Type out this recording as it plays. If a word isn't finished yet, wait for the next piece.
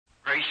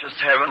Gracious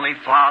Heavenly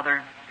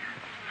Father,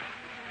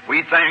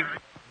 we thank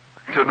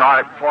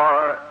tonight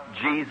for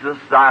Jesus,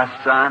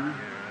 thy Son,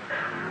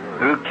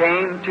 who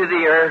came to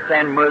the earth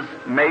and was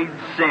made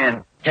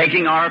sin,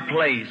 taking our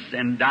place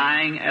and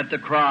dying at the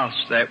cross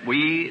that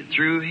we,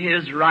 through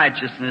His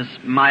righteousness,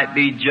 might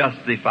be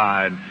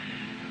justified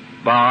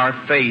by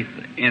our faith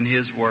in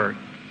His work.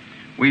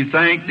 We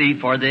thank Thee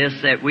for this,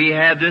 that we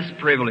have this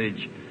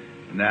privilege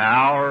in the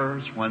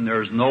hours when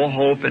there's no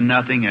hope and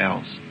nothing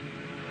else.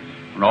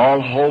 When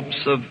all hopes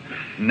of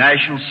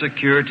national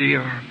security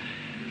or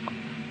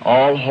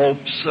all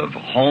hopes of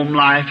home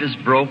life is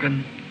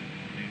broken,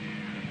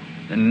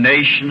 the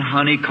nation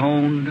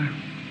honeycombed,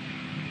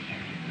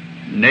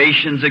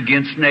 nations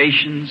against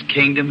nations,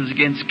 kingdoms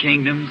against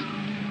kingdoms,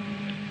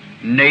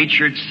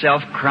 nature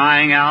itself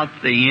crying out,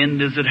 the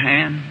end is at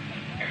hand,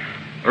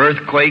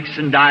 earthquakes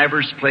in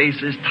divers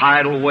places,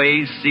 tidal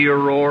waves, sea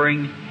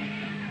roaring.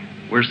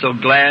 We're so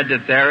glad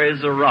that there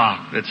is a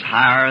rock that's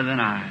higher than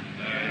I,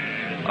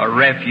 a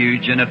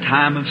refuge in a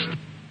time of storm.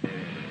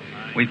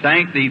 We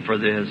thank Thee for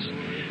this.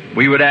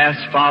 We would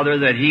ask, Father,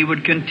 that He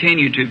would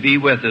continue to be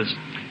with us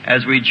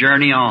as we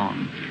journey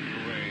on.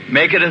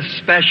 Make it a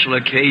special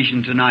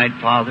occasion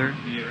tonight, Father.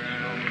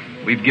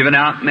 We've given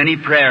out many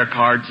prayer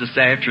cards this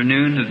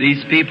afternoon that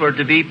these people are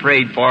to be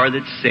prayed for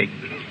that's sick.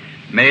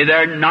 May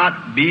there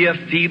not be a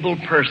feeble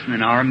person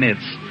in our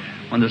midst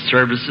when the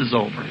service is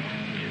over.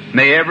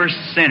 May every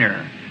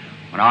sinner,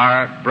 when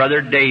our brother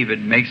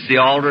David makes the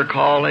altar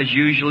call as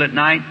usual at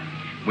night,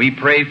 we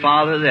pray,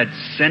 Father, that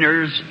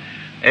sinners,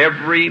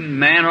 every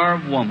man or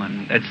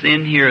woman that's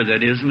in here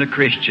that isn't a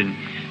Christian,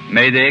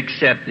 may they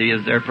accept Thee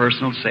as their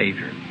personal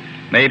Savior.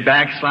 May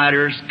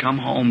backsliders come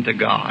home to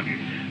God,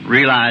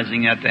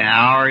 realizing that the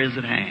hour is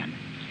at hand.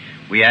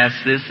 We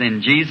ask this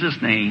in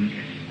Jesus' name.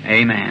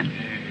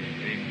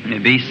 Amen. You may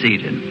be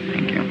seated.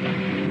 Thank you.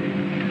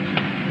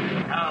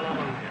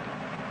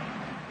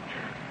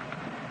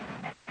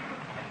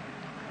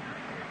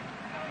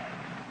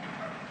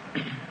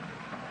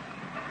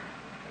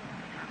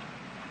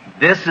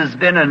 This has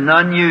been an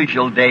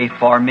unusual day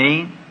for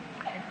me.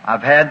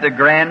 I've had the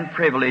grand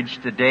privilege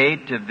today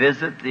to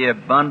visit the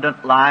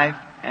Abundant Life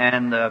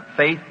and the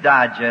Faith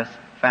Digest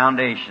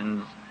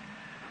Foundations.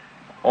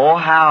 Oh,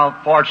 how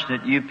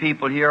fortunate you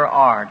people here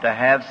are to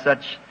have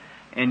such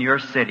in your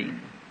city.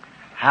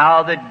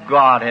 How that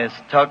God has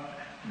took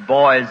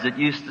boys that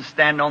used to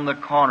stand on the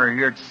corner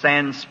here at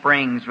Sand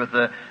Springs with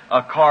the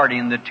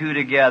accordion, the two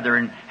together,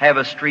 and have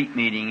a street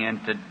meeting,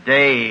 and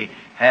today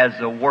has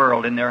the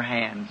world in their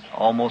hands,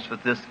 almost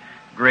with this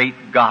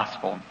great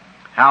gospel.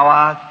 How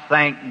I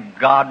thank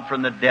God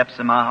from the depths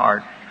of my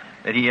heart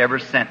that He ever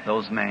sent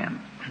those men.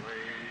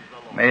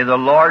 May the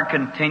Lord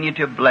continue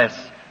to bless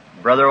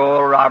Brother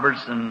Oral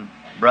Roberts and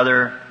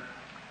Brother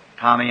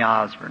Tommy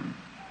Osborne.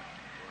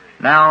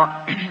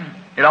 Now,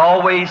 it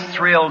always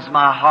thrills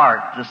my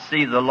heart to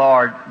see the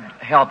Lord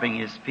helping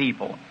His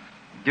people,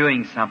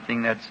 doing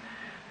something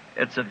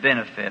it's a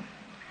benefit.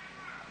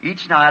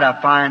 Each night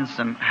I find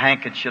some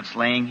handkerchiefs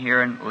laying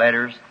here and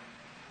letters.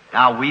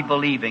 Now we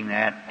believing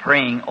that,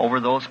 praying over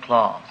those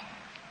cloths.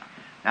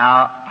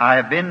 Now I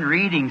have been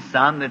reading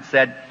some that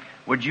said,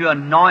 would you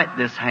anoint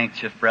this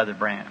handkerchief, Brother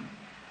Branham?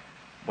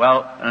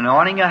 Well,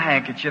 anointing a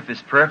handkerchief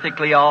is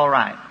perfectly all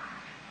right.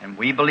 And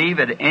we believe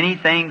that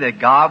anything that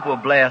God will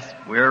bless,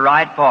 we're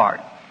right for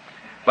it.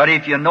 But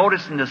if you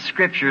notice in the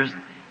Scriptures,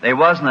 they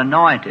wasn't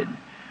anointed.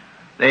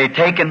 They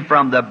taken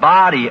from the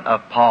body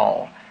of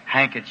Paul,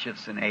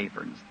 handkerchiefs and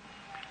aprons.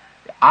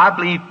 I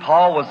believe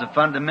Paul was a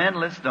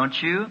fundamentalist,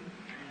 don't you?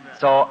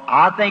 So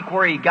I think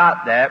where he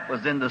got that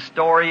was in the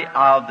story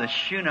of the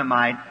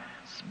Shunammite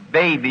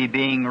baby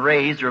being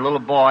raised, or little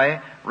boy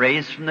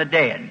raised from the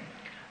dead.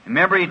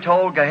 Remember he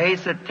told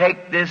Gehazi,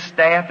 take this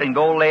staff and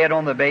go lay it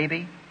on the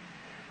baby?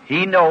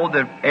 He knew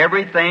that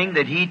everything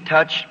that he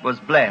touched was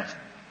blessed.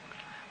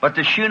 But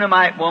the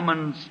Shunammite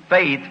woman's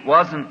faith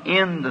wasn't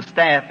in the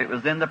staff, it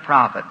was in the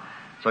prophet.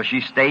 So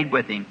she stayed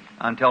with him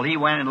until he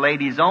went and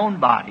laid his own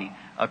body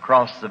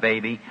across the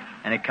baby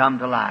and it come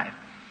to life.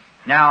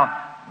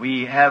 Now,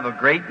 we have a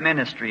great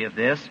ministry of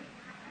this.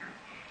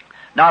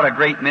 Not a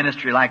great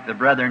ministry like the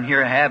brethren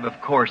here have,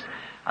 of course.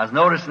 I was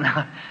noticing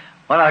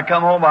when I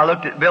come home, I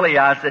looked at Billy,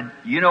 I said,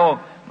 you know,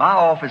 my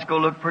office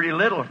going to look pretty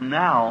little from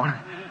now on.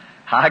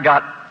 I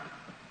got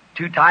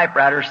 2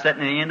 typewriters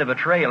sitting at the end of a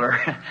trailer.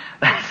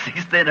 That's the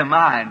extent of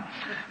mine.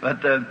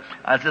 But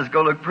I said, it's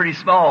going to look pretty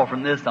small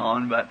from this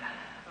on. But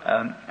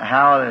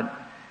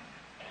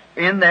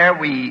in there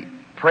we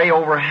pray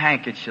over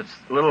handkerchiefs,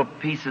 little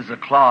pieces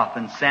of cloth,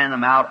 and send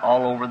them out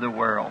all over the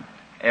world,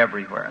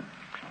 everywhere.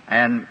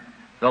 And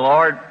the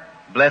Lord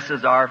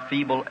blesses our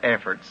feeble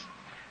efforts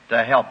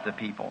to help the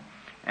people.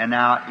 And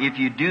now, if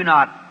you do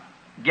not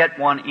get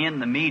one in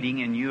the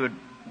meeting and you would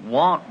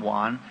want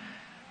one,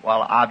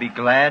 well, I'll be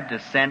glad to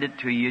send it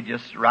to you.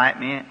 Just write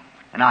me.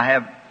 And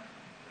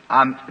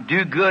I'm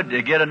do good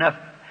to get enough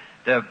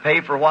to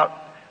pay for what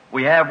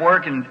we have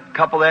working, a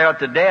couple there at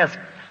the desk.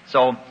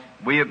 So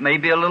we may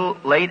be a little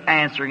late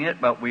answering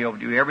it, but we'll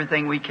do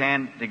everything we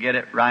can to get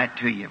it right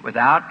to you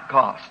without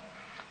cost.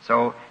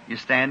 So you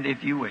stand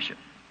if you wish it.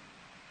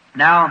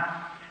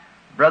 Now,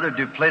 Brother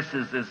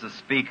Duplessis is the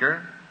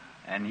speaker,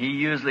 and he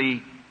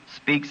usually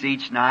speaks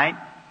each night.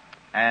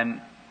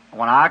 And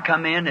when I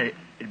come in,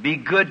 it'd be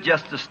good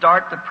just to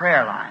start the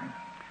prayer line.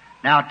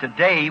 Now,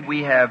 today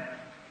we have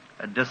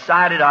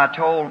decided, I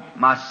told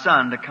my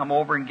son to come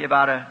over and give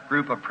out a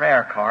group of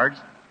prayer cards,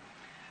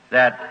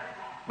 that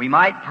we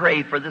might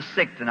pray for the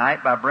sick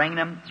tonight by bringing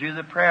them through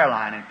the prayer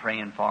line and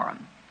praying for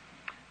them.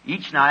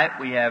 Each night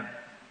we have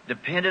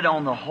depended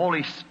on the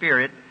Holy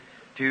Spirit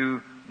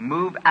to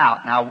move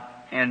out now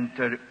and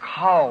to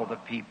call the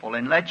people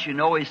and let you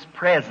know His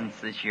presence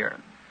this year.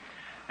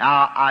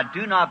 Now, I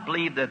do not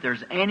believe that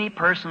there's any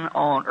person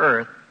on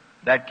earth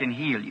that can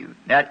heal you.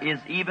 That is,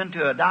 even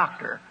to a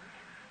doctor.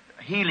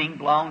 Healing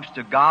belongs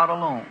to God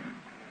alone.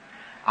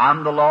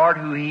 I'm the Lord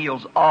who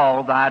heals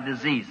all thy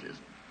diseases.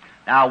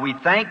 Now, we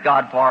thank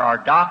God for our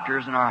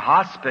doctors and our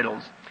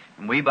hospitals,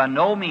 and we by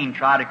no means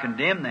try to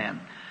condemn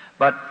them.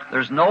 But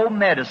there's no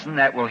medicine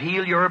that will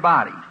heal your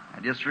body.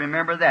 Now, just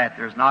remember that.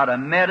 There's not a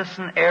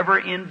medicine ever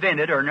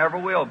invented, or never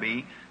will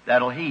be,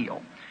 that'll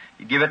heal.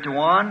 You give it to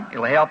one,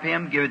 it'll help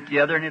him. Give it to the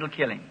other, and it'll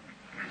kill him.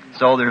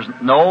 So there's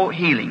no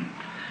healing.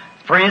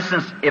 For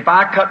instance, if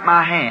I cut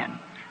my hand,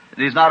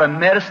 there's not a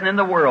medicine in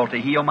the world to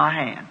heal my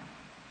hand.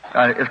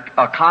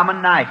 A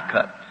common knife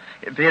cut.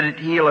 If it would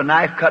heal a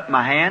knife cut in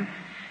my hand,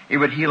 it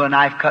would heal a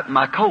knife cut in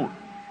my coat.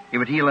 It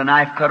would heal a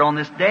knife cut on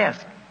this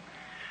desk.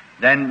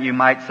 Then you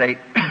might say,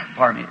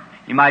 pardon me,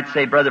 you might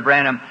say, Brother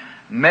Branham,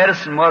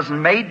 medicine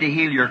wasn't made to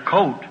heal your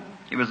coat.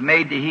 It was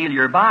made to heal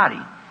your body.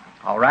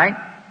 All right?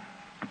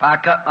 If I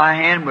cut my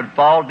hand, it would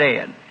fall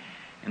dead.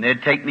 And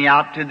they'd take me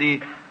out to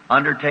the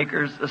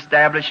undertaker's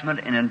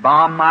establishment and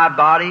embalm my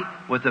body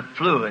with a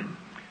fluid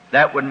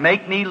that would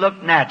make me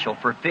look natural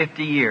for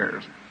 50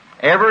 years.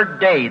 Every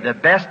day, the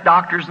best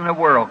doctors in the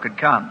world could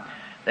come.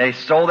 They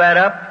sew that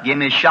up, give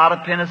me a shot of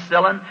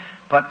penicillin,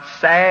 put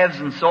salves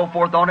and so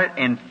forth on it,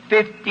 and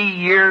 50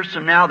 years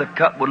from now, the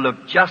cut would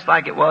look just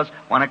like it was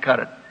when I cut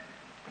it.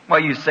 Well,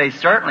 you say,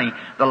 certainly,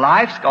 the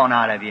life's gone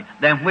out of you.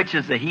 Then which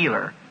is the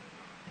healer?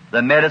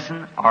 The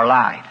medicine or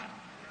life?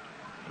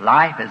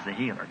 Life is the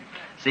healer.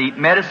 See,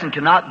 medicine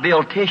cannot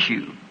build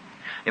tissue.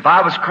 If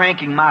I was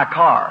cranking my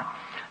car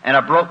and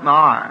I broke my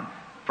arm,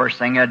 first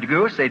thing I'd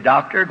do is say,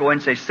 doctor, go in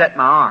and say, set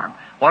my arm.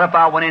 What if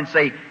I went in and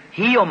say,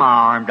 heal my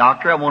arm,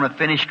 doctor, I want to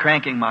finish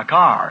cranking my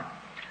car?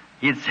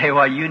 He'd say,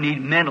 well, you need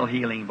mental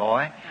healing,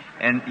 boy.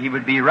 And he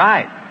would be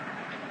right,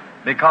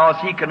 because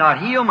he could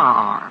not heal my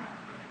arm.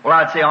 Well,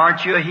 I'd say,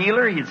 aren't you a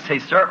healer? He'd say,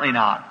 certainly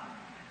not.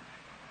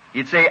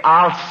 He'd say,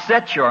 I'll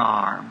set your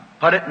arm,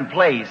 put it in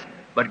place,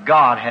 but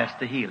God has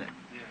to heal it.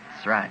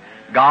 That's right.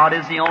 God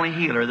is the only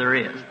healer there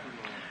is.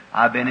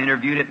 I've been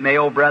interviewed at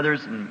Mayo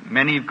Brothers and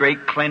many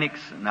great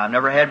clinics, and I've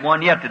never had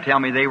one yet to tell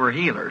me they were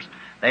healers.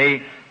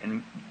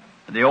 In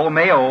the old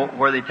Mayo,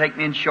 where they take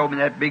me and show me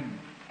that big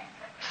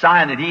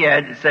sign that he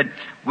had, it said,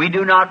 we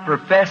do not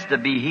profess to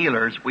be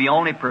healers. We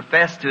only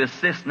profess to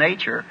assist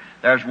nature.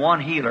 There's one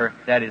healer,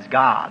 that is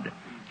God.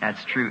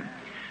 That's true.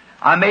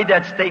 I made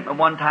that statement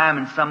one time,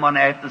 and someone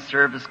after the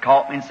service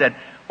called me and said,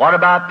 what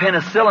about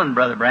penicillin,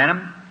 Brother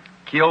Branham?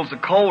 Kills the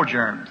cold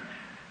germs.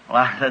 Well,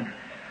 I said,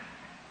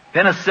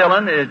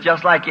 penicillin is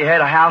just like you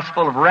had a house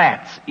full of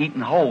rats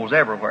eating holes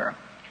everywhere.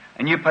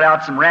 And you put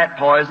out some rat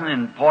poison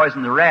and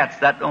poison the rats.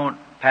 That don't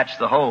patch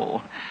the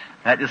hole.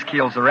 That just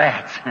kills the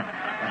rats.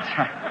 That's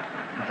right.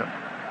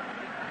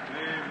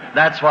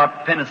 That's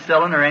what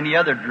penicillin or any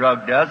other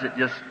drug does. It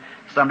just,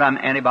 sometimes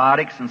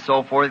antibiotics and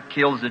so forth,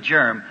 kills the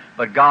germ.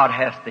 But God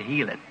has to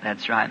heal it.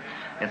 That's right.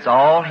 It's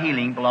all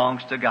healing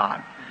belongs to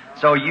God.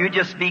 So you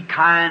just be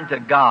kind to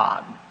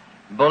God.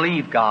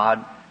 Believe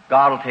God.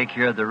 God will take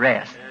care of the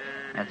rest.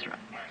 That's right.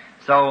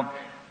 So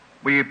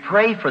we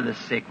pray for the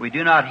sick. We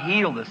do not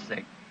heal the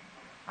sick.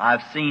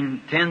 I've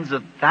seen tens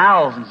of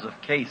thousands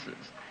of cases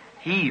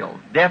healed,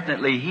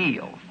 definitely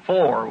healed.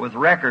 4 with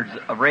records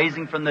of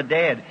raising from the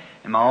dead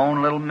in my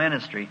own little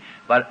ministry.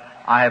 But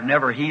I have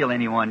never healed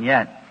anyone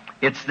yet.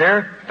 It's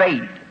their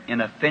faith in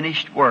a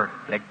finished work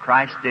that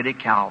Christ did at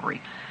Calvary.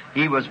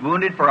 He was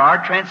wounded for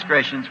our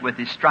transgressions. With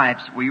His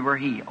stripes we were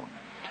healed.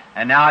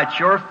 And now it's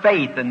your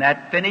faith in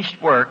that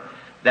finished work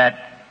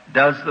that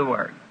does the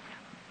work.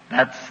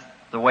 That's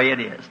the way it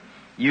is.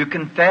 You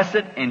confess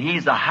it, and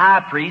He's the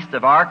high priest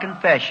of our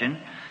confession.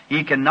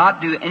 He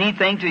cannot do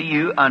anything to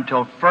you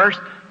until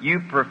first you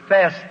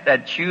profess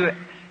that you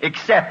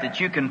accept it.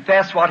 You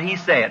confess what He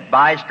said.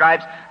 By His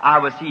stripes I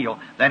was healed.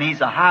 Then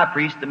He's a high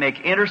priest to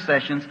make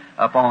intercessions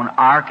upon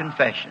our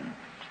confession.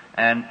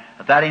 And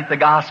if that ain't the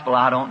gospel,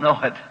 I don't know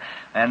it.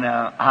 And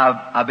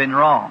I've been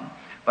wrong.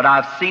 But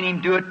I've seen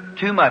Him do it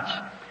too much.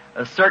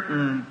 A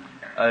certain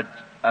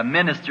a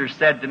minister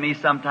said to me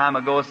some time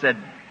ago, said,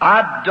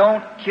 I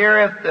don't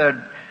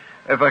care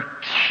if a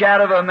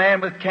shadow of a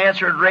man with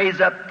cancer would raise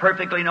up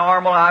perfectly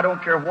normal. I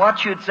don't care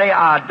what you'd say.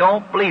 I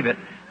don't believe it.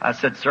 I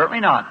said,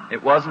 certainly not.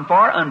 It wasn't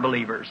for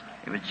unbelievers.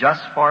 It was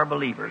just for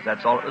believers.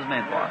 That's all it was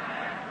meant for.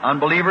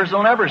 Unbelievers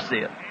will never see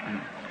it.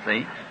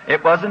 See?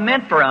 It wasn't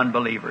meant for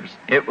unbelievers.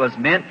 It was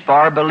meant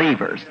for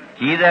believers.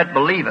 He that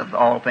believeth,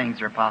 all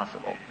things are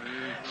possible.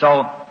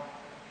 So,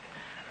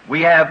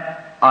 we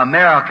have,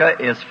 America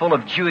is full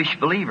of Jewish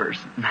believers.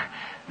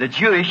 The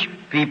Jewish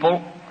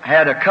people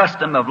had a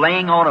custom of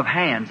laying on of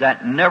hands.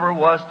 That never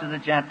was to the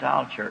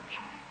Gentile church.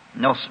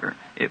 No, sir.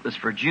 It was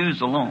for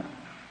Jews alone.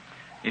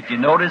 If you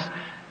notice,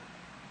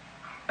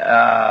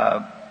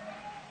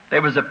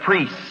 there was a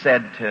priest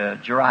said to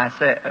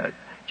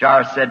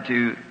Jairus said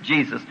to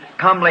Jesus,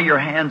 "Come lay your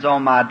hands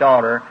on my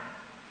daughter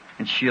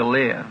and she'll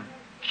live."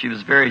 She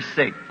was very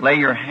sick. Lay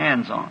your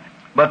hands on her.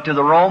 But to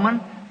the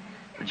Roman,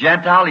 the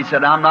Gentile, he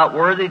said, "I'm not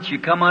worthy that you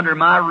come under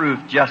my roof.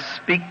 Just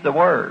speak the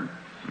word.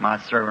 My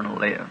servant will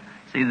live."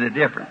 See the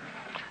difference.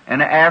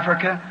 In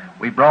Africa,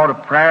 we brought a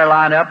prayer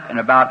line up, and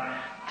about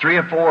 3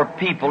 or 4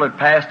 people had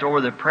passed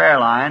over the prayer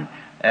line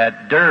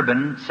at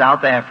Durban,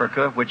 South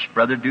Africa, which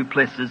Brother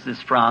Duplessis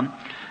is from,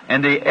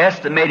 and they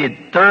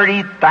estimated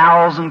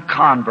 30,000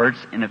 converts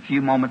in a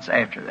few moments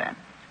after that.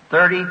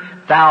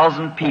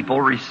 30,000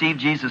 people received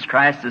Jesus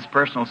Christ as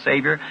personal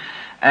Savior,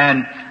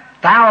 and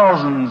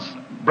thousands.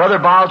 Brother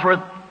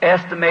Bosworth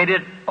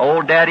estimated,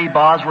 old Daddy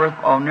Bosworth,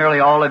 oh, nearly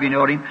all of you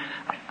know him.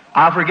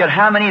 I forget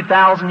how many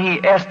thousand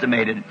he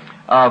estimated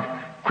of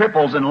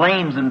cripples and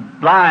lames and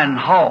blind and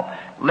halt,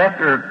 left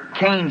their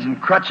canes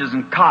and crutches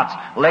and cots,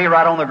 lay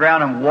right on the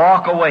ground and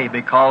walk away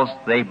because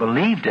they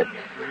believed it.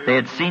 They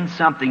had seen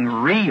something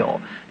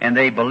real and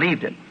they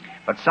believed it.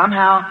 But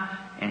somehow,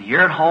 and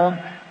here at home,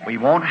 we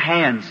want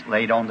hands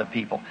laid on the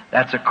people.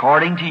 That's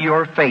according to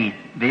your faith,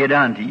 be it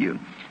done to you.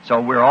 So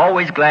we're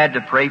always glad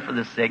to pray for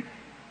the sick.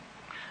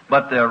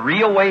 But the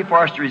real way for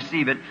us to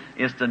receive it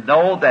is to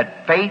know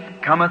that faith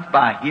cometh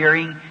by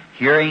hearing,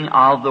 hearing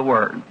of the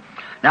Word.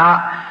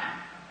 Now,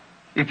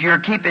 if you're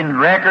keeping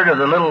record of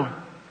the little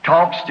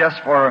talks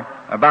just for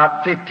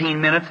about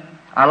 15 minutes,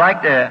 I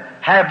like to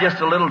have just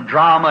a little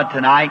drama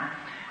tonight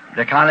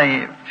to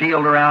kind of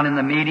field around in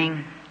the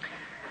meeting.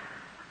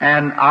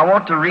 And I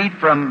want to read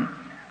from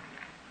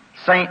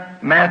St.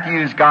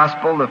 Matthew's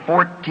Gospel, the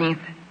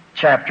 14th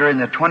chapter, in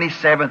the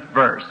 27th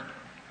verse.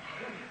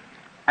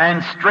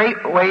 "And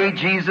straightway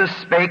Jesus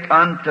spake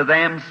unto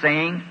them,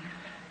 saying,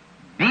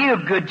 Be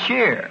of good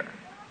cheer.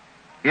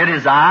 It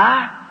is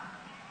I.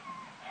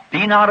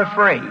 Be not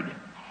afraid."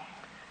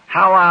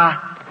 How I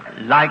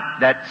like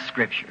that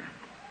scripture.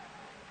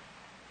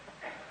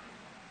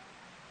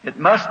 It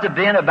must have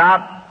been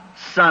about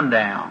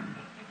sundown,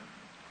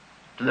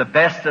 to the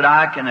best that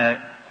I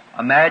can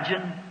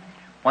imagine,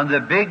 when the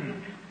big,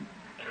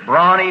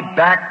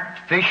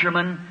 brawny-backed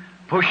fisherman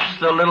pushed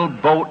the little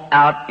boat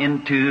out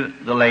into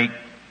the lake,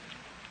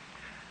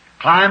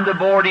 climbed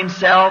aboard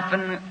himself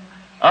and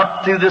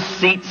up through the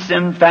seats,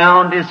 and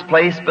found his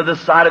place by the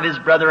side of his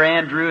brother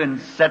Andrew and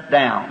sat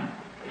down.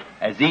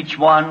 As each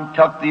one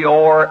took the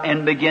oar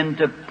and began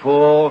to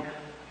pull,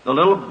 the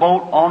little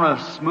boat on a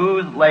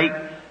smooth lake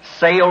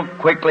sailed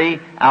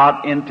quickly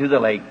out into the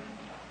lake.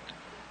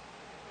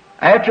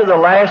 After the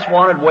last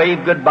one had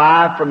waved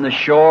goodbye from the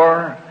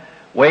shore,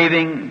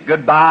 waving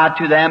goodbye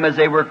to them as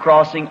they were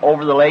crossing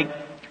over the lake,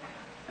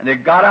 and they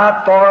got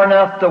out far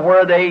enough to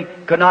where they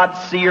could not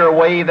see or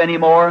wave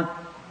anymore,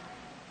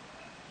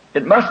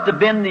 it must have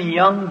been the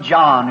young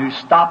John who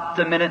stopped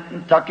a minute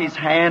and took his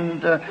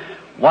hand to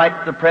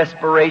wipe the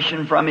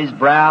perspiration from his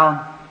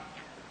brow,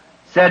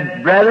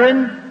 said,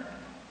 "Brethren,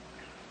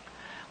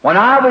 when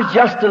I was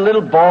just a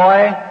little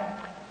boy,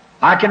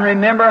 I can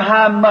remember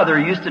how Mother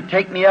used to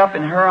take me up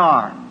in her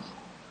arms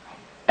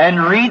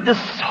and read the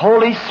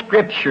Holy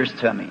Scriptures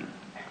to me.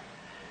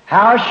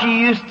 How she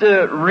used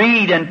to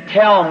read and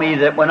tell me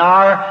that when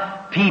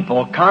our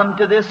people come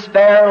to this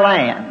fair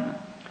land,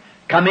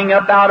 coming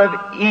up out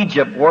of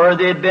Egypt where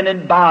they had been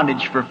in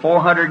bondage for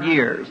 400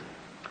 years,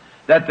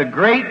 that the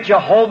great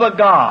Jehovah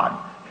God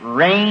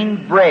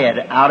rained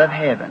bread out of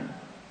heaven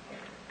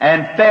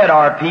and fed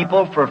our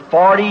people for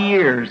 40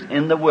 years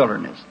in the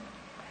wilderness.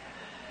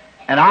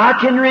 And I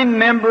can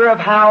remember of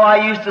how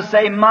I used to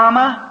say,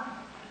 Mama,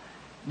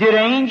 did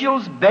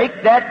angels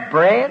bake that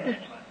bread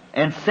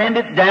and send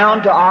it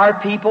down to our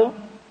people?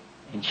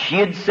 And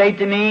she'd say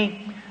to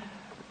me,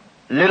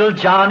 little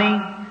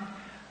Johnny,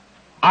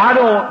 I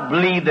don't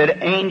believe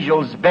that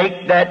angels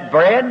baked that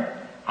bread.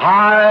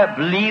 I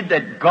believe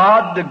that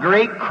God, the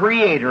great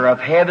creator of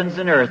heavens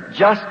and earth,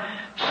 just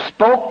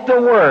spoke the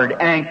word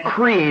and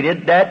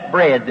created that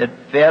bread that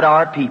fed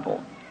our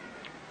people.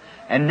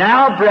 And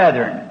now,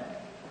 brethren,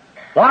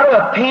 what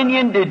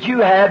opinion did you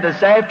have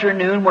this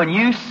afternoon when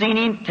you seen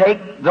him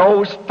take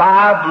those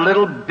 5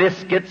 little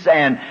biscuits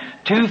and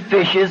 2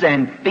 fishes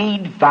and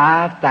feed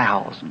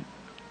 5,000?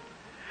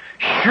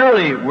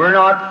 Surely we're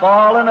not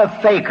falling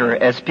a faker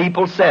as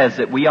people says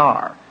that we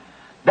are.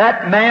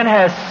 That man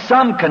has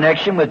some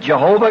connection with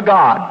Jehovah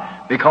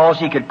God because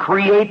he could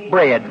create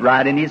bread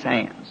right in his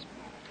hands.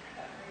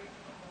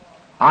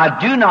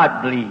 I do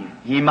not believe,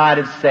 he might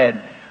have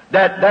said,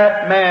 that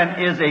that man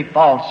is a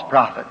false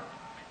prophet.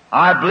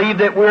 I believe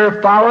that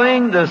we're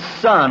following the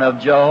Son of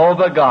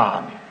Jehovah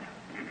God.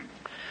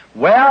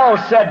 Well,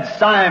 said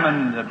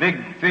Simon, the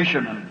big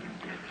fisherman,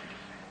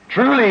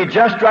 Truly,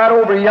 just right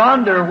over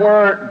yonder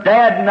where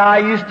Dad and I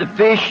used to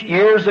fish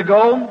years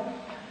ago,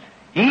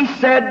 he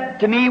said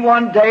to me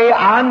one day,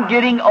 "I'm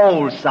getting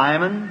old,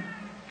 Simon.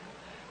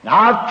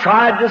 I've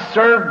tried to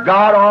serve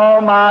God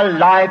all my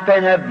life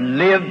and have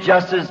lived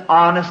just as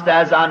honest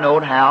as I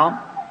knowed how.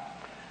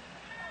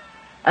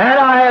 And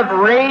I have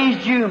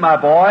raised you, my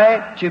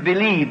boy, to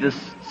believe the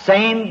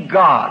same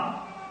God.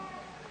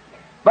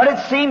 But it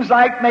seems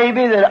like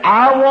maybe that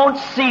I won't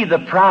see the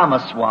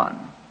promised one.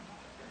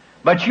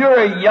 But you're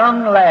a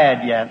young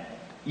lad yet.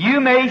 You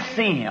may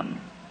see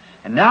him.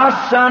 And now,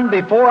 son,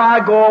 before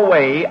I go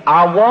away,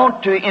 I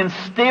want to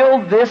instill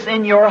this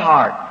in your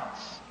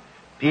hearts."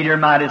 Peter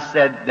might have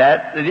said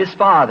that his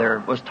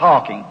father was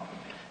talking,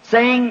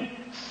 saying,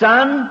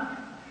 "Son,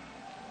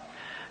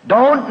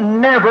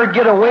 don't never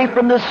get away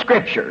from the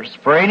Scriptures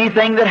for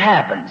anything that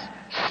happens.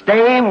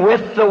 Stay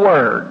with the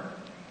Word."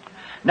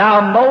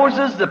 Now,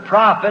 Moses the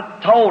prophet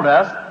told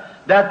us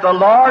that the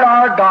Lord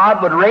our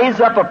God would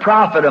raise up a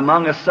prophet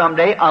among us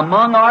someday,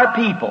 among our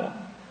people.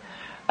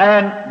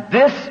 And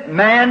this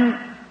man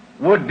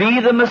would be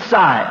the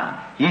Messiah.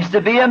 He's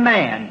to be a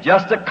man,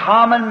 just a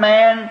common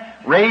man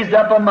raised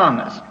up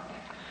among us.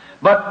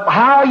 But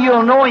how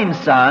you'll know him,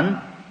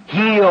 son,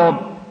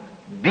 he'll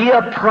be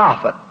a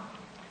prophet.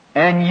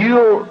 And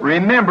you'll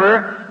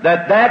remember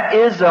that that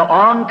is the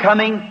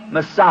oncoming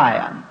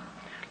Messiah.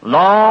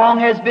 Long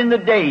has been the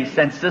day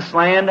since this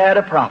land had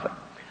a prophet.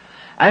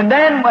 And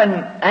then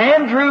when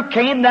Andrew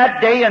came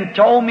that day and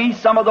told me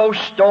some of those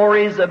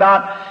stories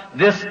about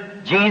this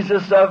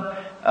Jesus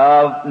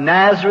of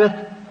Nazareth,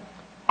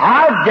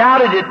 I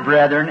doubted it,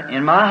 brethren,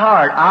 in my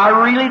heart. I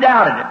really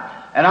doubted it.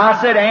 And I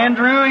said,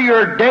 "Andrew,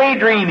 you're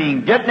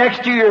daydreaming. Get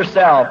next to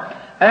yourself."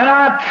 And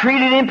I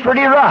treated him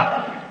pretty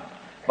rough.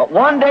 But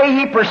one day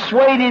he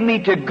persuaded me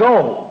to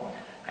go.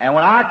 And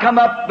when I come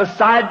up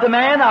beside the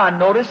man, I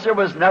noticed there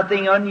was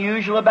nothing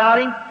unusual about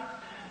him.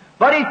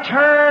 But he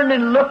turned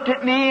and looked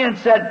at me and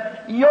said,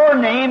 "Your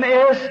name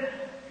is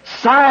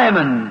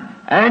Simon,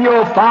 and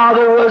your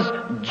father was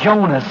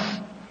Jonas."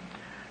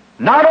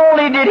 Not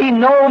only did he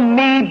know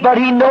me, but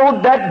he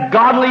knowed that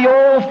godly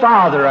old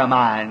father of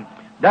mine.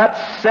 That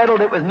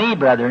settled it with me,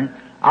 brethren.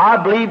 I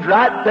believed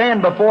right then,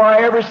 before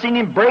I ever seen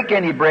him break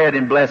any bread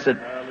and bless it,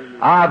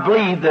 I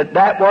believed that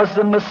that was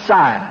the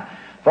Messiah.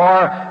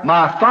 For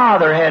my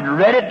father had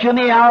read it to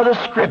me out of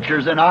the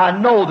Scriptures, and I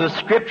know the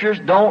Scriptures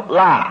don't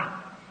lie.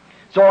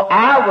 So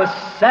I was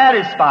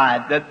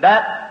satisfied that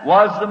that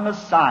was the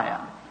Messiah.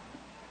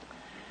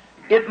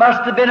 It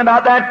must have been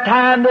about that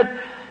time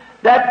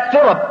that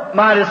Philip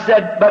might have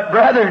said, "But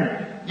brethren,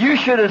 you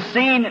should have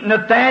seen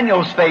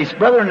Nathaniel's face."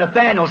 Brother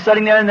Nathaniel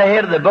sitting there in the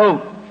head of the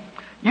boat.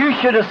 You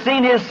should have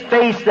seen his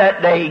face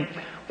that day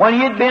when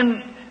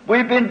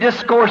we've been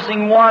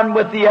discoursing one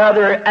with the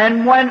other,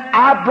 and when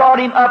I brought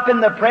him up in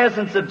the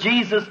presence of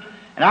Jesus,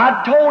 and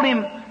I told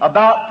him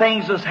about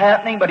things was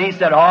happening, but he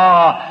said,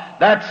 "Oh,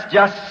 that's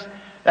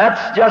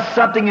just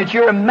something that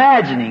you're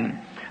imagining."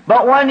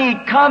 But when he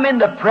come in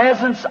the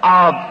presence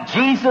of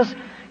Jesus,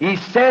 he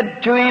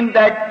said to him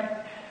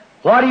that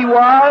what he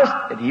was,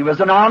 that he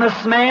was an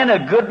honest man, a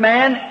good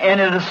man,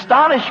 and it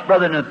astonished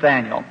Brother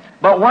Nathaniel.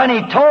 But when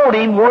he told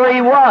him where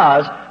he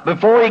was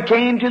before he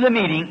came to the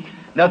meeting,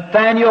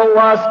 Nathaniel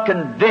was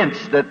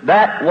convinced that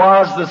that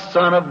was the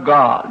Son of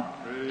God.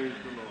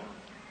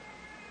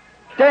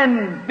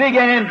 Then Big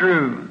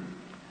Andrew,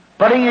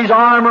 putting his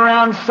arm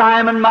around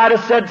Simon, might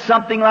have said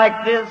something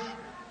like this.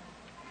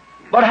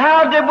 But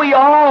how did we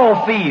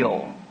all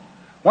feel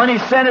when he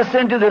sent us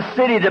into the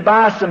city to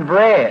buy some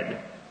bread?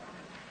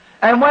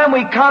 And when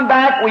we come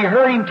back, we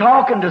heard him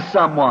talking to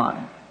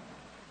someone.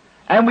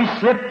 And we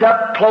slipped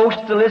up close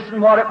to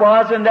listen what it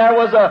was, and there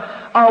was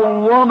a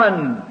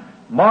woman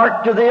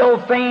marked to the ill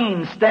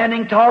fame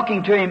standing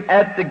talking to him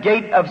at the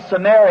gate of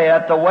Samaria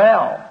at the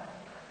well.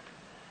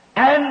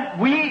 And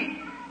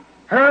we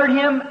heard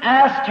him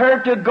ask her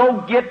to go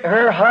get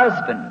her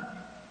husband.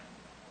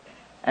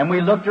 And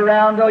we looked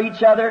around to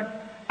each other,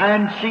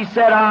 and she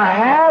said, "I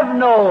have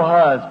no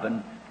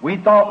husband." We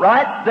thought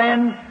right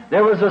then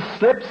there was a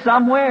slip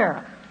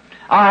somewhere.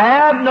 "I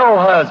have no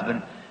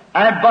husband."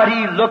 But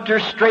he looked her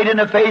straight in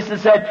the face and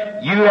said,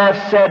 "You have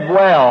said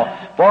well,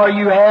 for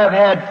you have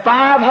had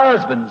 5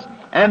 husbands,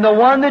 and the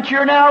one that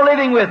you're now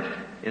living with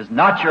is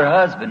not your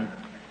husband."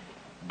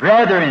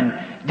 Brethren,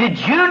 did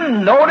you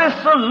notice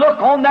the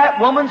look on that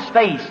woman's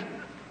face?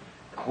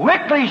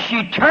 Quickly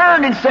she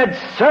turned and said,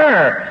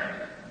 "Sir,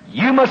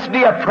 you must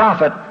be a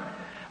prophet.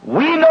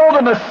 We know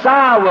the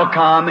Messiah will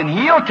come, and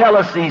He'll tell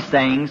us these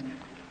things."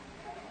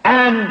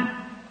 And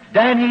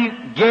then he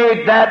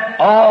gave that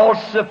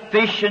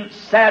all-sufficient,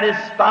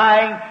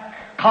 satisfying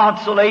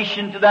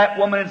consolation to that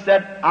woman and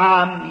said,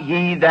 "I'm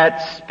He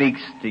that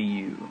speaks to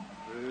you."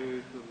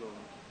 Praise the Lord.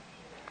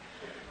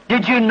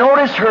 Did you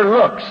notice her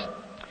looks?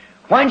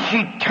 When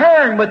she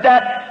turned with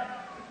that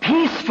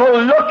peaceful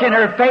look in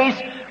her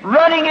face,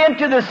 running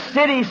into the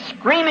city,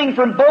 screaming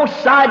from both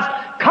sides,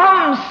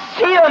 "Come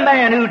see a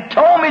man who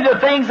told me the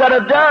things that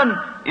I've done.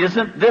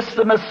 Isn't this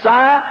the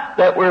Messiah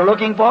that we're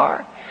looking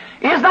for?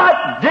 Is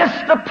not this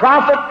the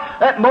prophet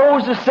that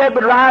Moses said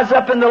would rise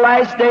up in the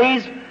last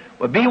days,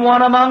 would be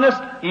one among us?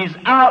 He's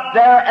out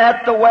there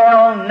at the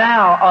well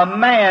now, a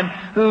man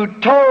who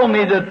told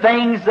me the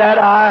things that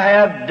I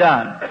have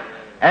done.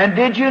 And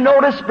did you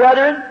notice,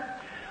 brethren,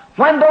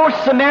 when those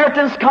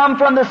Samaritans come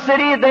from the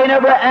city, they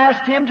never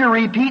asked him to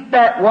repeat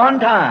that one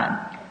time.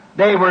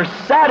 They were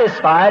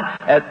satisfied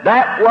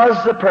that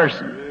was the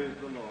person.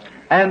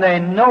 And they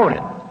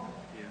noted.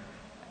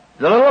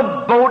 The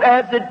little boat,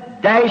 as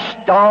it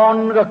dashed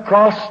on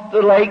across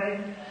the lake,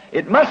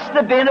 it must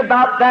have been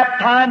about that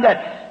time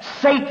that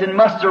Satan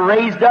must have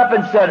raised up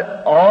and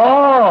said,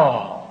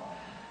 "Oh,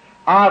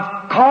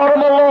 I've caught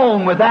him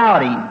alone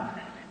without him.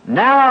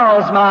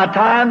 Now's my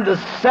time to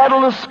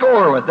settle the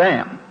score with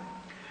them.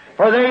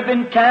 For they've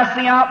been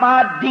casting out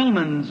my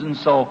demons and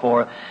so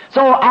forth.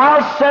 So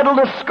I'll settle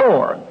the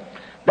score."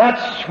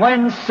 That's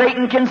when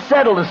Satan can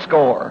settle the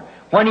score,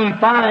 when he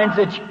finds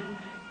that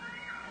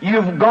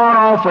you've gone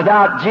off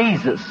without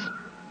Jesus.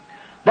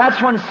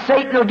 That's when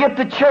Satan will get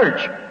the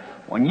church.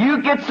 When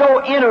you get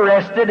so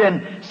interested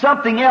in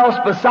something else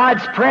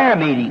besides prayer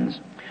meetings,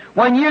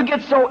 when you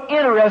get so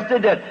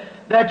interested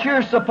that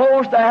you're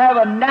supposed to have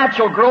a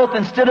natural growth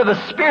instead of a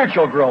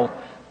spiritual growth,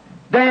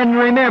 then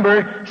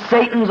remember,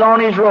 Satan's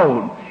on his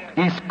road.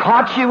 He's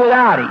caught you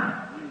without him.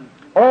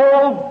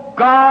 Oh,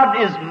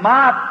 God, is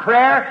my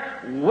prayer,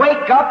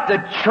 wake up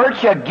the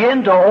church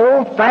again to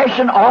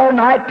old-fashioned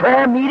all-night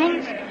prayer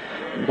meetings?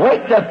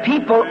 Wake the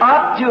people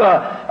up to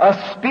a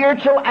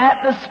spiritual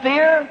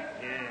atmosphere?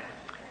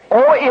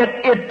 Oh,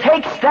 it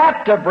takes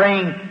that to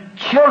bring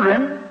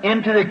children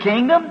into the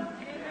kingdom.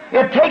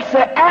 It takes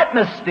the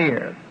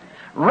atmosphere.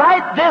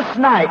 Right this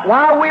night,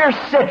 while we're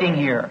sitting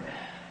here,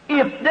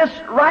 if this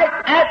right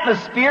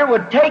atmosphere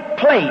would take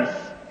place,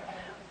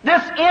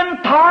 this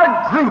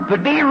entire group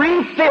would be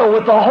refilled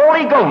with the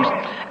Holy Ghost.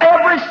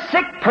 Every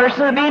sick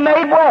person would be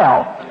made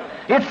well.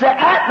 It's the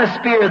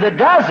atmosphere that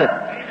does it.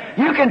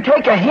 You can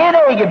take a hen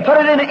egg and put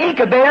it in an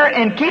incubator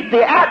and keep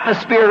the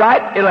atmosphere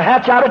right. It'll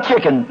hatch out a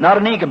chicken, not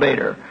an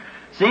incubator.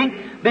 See?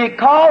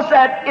 Because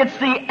that it's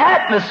the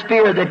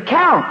atmosphere that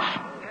counts.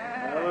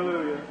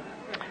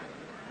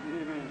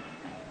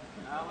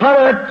 Put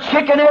a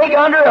chicken egg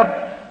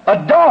under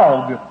a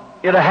dog,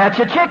 it'll hatch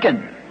a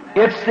chicken.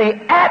 It's the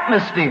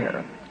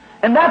atmosphere.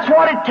 And that's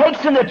what it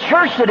takes in the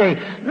church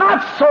today.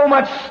 Not so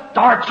much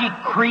starchy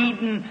creed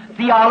and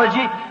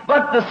theology,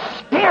 but the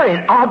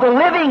Spirit of the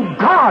living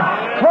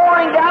God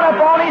pouring down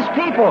upon His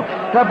people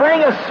to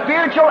bring a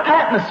spiritual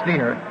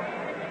atmosphere.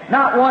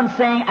 Not one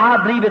saying, "I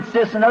believe it's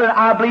this," and another,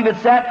 "I believe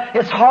it's that."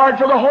 It's hard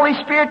for the Holy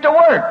Spirit to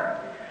work.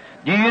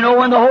 Do you know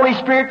when the Holy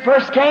Spirit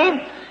first came?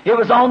 It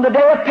was on the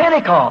day of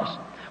Pentecost,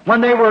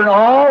 when they were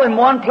all in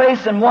one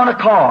place in one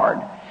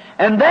accord.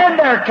 And then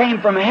there came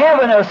from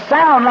heaven a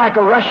sound like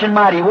a rushing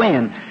mighty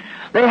wind.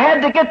 They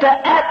had to get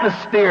the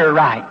atmosphere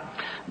right.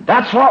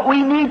 That's what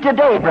we need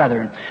today,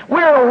 brethren.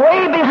 We're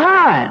way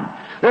behind.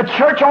 The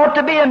church ought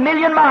to be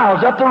 1,000,000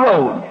 miles up the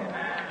road.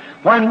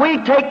 When we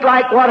take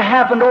like what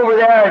happened over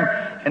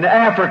there in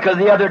Africa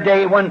the other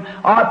day, when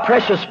our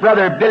precious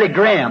brother Billy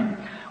Graham,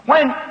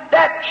 when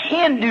that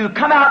Hindu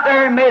come out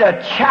there and made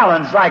a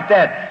challenge like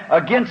that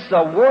against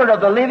the Word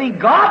of the living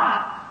God,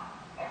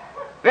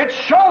 it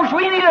shows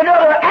we need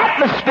another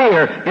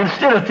atmosphere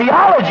instead of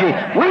theology.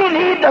 We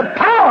need the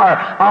power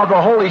of the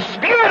Holy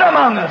Spirit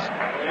among us.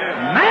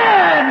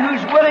 Man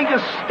who's willing to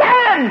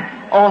stand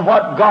on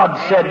what God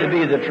said to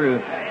be the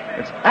truth.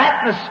 It's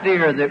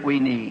atmosphere that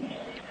we need.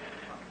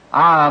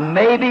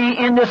 Maybe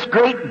in this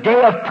great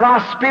day of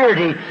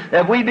prosperity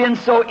that we've been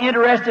so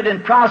interested in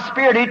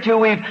prosperity till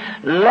we've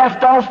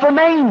left off the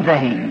main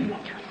thing.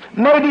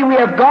 Maybe we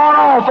have gone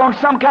off on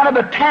some kind of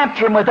a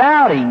tantrum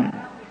without Him.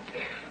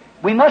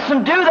 We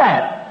mustn't do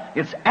that.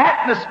 It's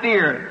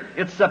atmosphere.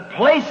 It's the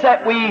place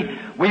that we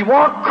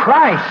want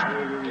Christ.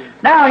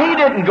 Now, He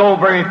didn't go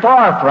very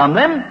far from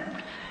them.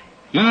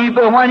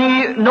 But when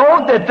He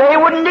knew that they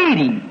wouldn't need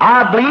Him,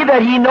 I believe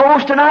that He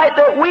knows tonight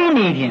that we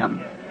need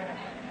Him.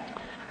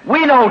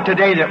 We know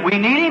today that we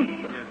need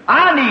Him.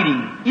 I need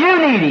Him. You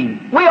need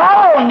Him. We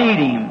all need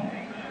Him.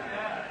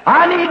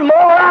 I need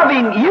more of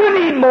Him. You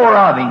need more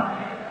of Him.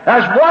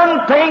 There's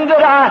one thing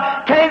that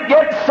I can't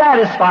get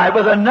satisfied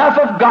with, enough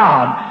of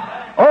God.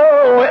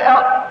 Oh,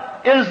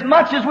 as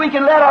much as we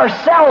can let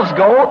ourselves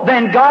go,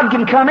 then God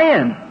can come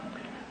in.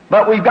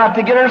 But we've got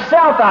to get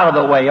ourselves out of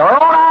the way, our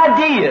own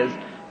ideas.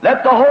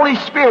 Let the Holy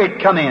Spirit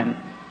come in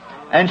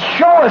and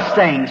show us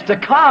things to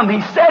come.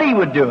 He said He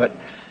would do it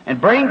and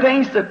bring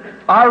things to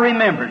our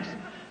remembrance.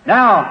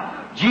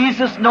 Now,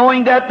 Jesus,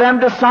 knowing that them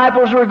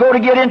disciples were going to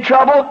get in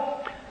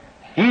trouble,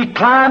 He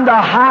climbed the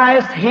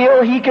highest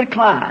hill He could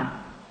climb,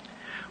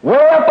 way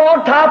up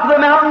on top of the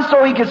mountain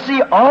so He could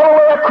see all the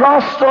way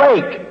across the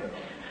lake.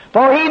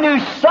 For He knew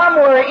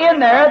somewhere in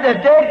there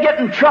that they'd get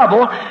in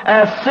trouble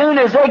as soon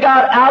as they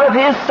got out of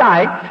His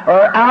sight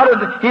or out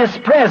of His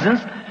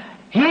presence.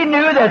 He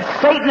knew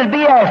that Satan would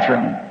be after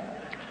him.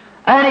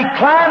 And He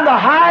climbed the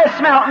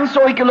highest mountain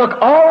so He could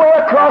look all the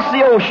way across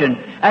the ocean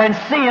and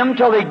see Him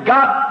till they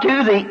got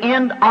to the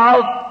end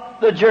of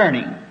the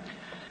journey.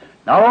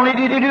 Not only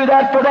did He do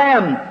that for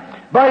them,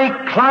 but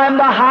He climbed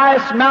the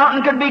highest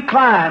mountain could be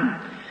climbed.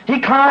 He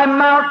climbed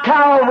Mount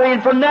Calvary,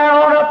 and from there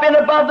on up in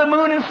above the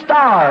moon and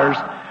stars,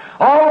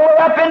 all the way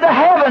up into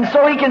heaven,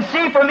 so He can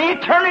see from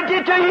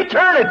eternity to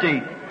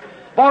eternity.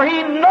 For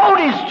He knowed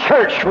His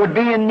church would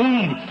be in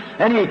need,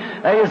 and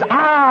His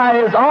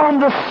eye is on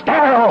the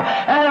sparrow,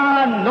 and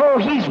I know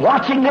He's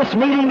watching this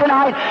meeting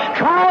tonight,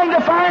 trying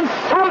to find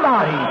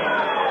somebody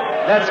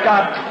that's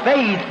got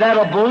faith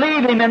that'll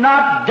believe Him and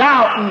not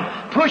doubt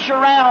and push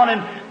around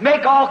and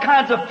make all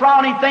kinds of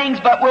frowning things,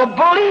 but will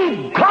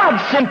believe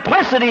God's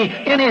simplicity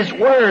in His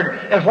Word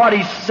as what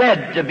He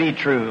said to be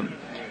true.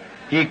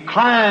 He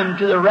climbed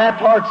to the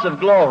ramparts of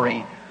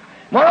glory,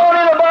 went on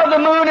in above the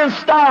moon and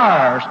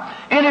stars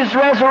in His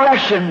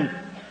resurrection.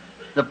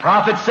 The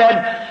prophet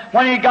said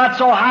when He got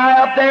so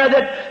high up there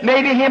that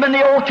maybe Him and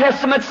the Old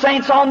Testament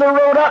saints on the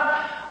road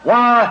up,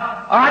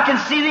 why, I can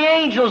see the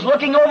angels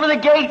looking over the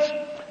gates,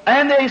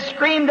 and they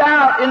screamed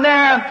out in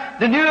there.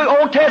 The New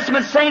Old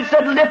Testament saints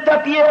said, "Lift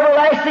up ye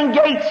everlasting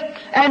gates,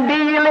 and be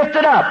ye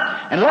lifted up,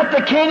 and let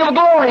the King of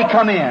glory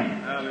come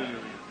in." Hallelujah.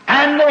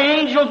 And the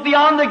angels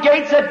beyond the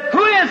gate said,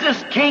 "Who is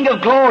this King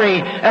of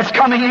glory that's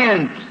coming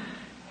in?"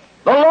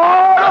 "The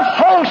Lord of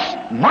hosts,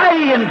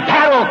 mighty in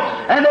battle."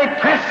 And they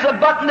pressed the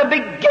button, the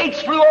big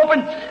gates flew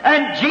open,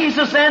 and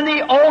Jesus and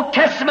the Old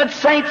Testament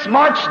saints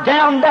marched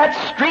down that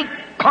street,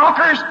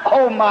 conquerors.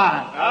 Oh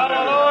my.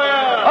 Hallelujah.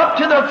 Up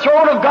to the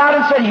throne of God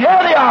and said, "Here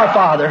they are,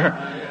 Father.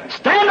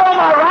 Stand on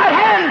my right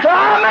hand till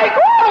I make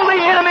all the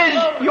enemies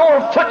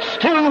your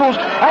footstools."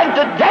 And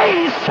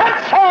today He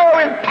sits there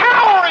in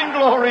power and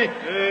glory.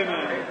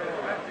 Amen.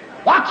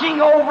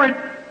 Watching over it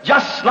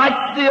just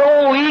like the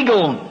old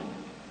eagle.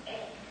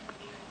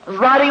 I was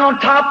riding on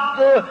top of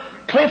the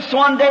cliffs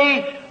one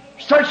day,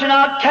 searching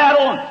out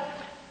cattle,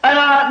 and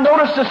I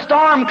noticed a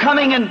storm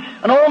coming, and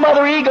an old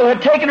mother eagle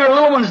had taken her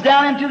little ones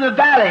down into the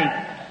valley.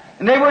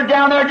 And they were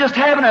down there just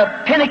having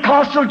a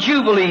Pentecostal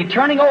jubilee,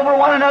 turning over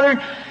one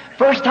another.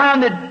 First time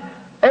they'd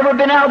ever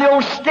been out of the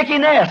old sticky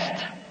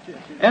nest.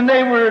 And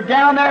they were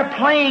down there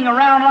playing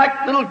around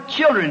like little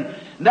children.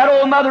 And that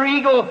old mother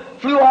eagle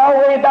flew all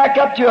the way back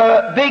up to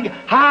a big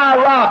high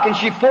rock, and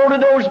she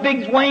folded those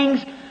big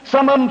wings,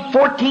 some of them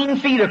 14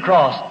 feet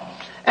across.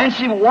 And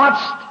she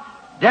watched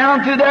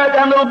down through there at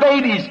them little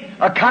babies.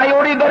 A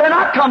coyote better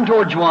not come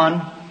towards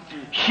one.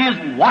 She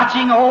is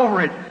watching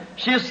over it.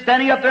 She is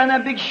standing up there, and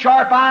that big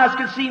sharp eyes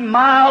could see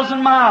miles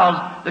and miles.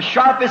 The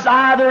sharpest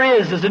eye there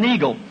is an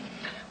eagle.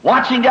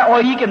 Watching that,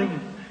 well,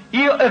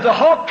 if the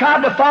hawk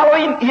tried to follow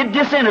him, he'd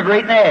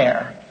disintegrate in the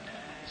air.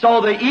 So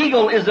the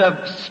eagle is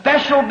a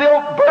special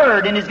built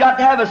bird, and he's got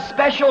to have a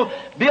special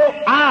built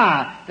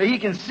eye that he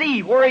can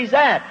see where he's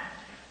at.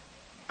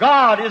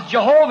 God is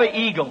Jehovah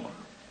Eagle.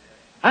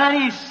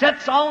 And He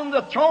sits on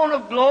the throne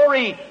of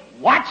glory,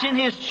 watching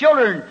His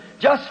children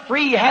just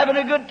free, having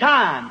a good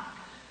time.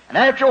 And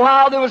after a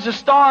while, there was a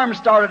storm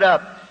started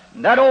up.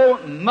 And that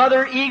old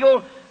mother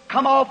eagle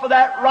come off of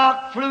that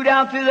rock, flew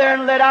down through there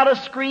and let out a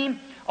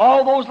scream.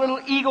 All those little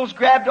eagles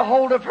grabbed a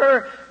hold of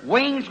her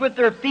wings with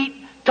their feet,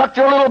 tucked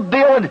her little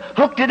bill and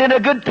hooked it in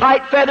a good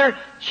tight feather.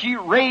 She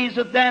raised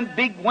with them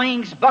big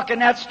wings, bucking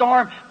that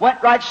storm,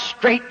 went right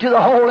straight to the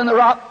hole in the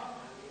rock.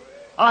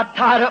 I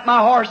tied up my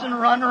horse and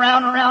run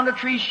around and around the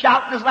tree,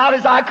 shouting as loud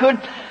as I could.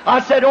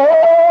 I said,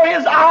 "Oh,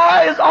 His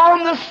eye is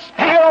on the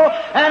sparrow,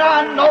 and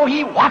I know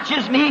He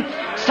watches me.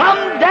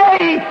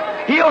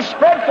 Someday He'll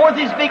spread forth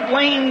His big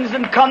wings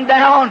and come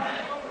down.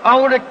 I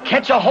want to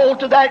catch a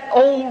hold to that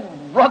old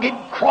rugged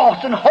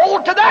cross and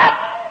hold to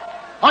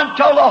that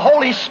until the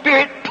Holy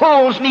Spirit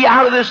pulls me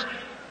out of this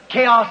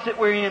chaos that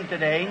we're in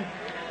today."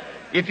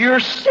 If you're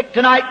sick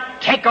tonight,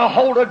 take a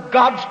hold of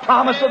God's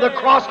promise of the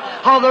cross,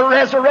 of the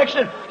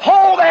resurrection.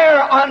 Hold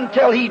there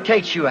until He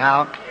takes you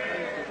out.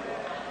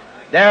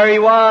 There He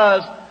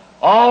was.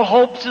 All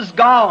hopes is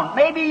gone.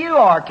 Maybe you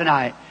are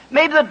tonight.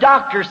 Maybe the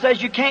doctor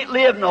says you can't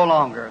live no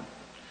longer.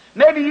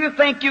 Maybe you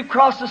think you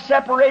crossed the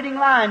separating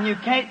line. You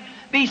can't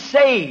be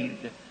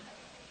saved.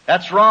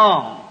 That's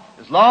wrong.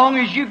 As long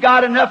as you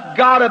got enough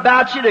God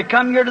about you to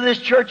come here to this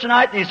church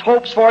tonight, there's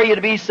hopes for you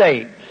to be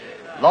saved.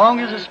 As long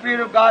as the Spirit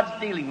of God's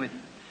dealing with you.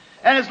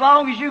 And as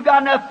long as you've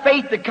got enough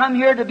faith to come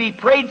here to be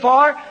prayed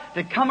for,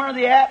 to come under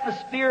the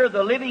atmosphere of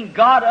the living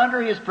God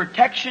under His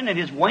protection and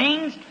His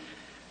wings,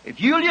 if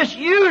you'll just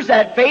use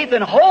that faith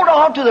and hold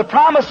on to the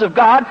promise of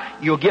God,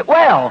 you'll get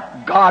well.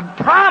 God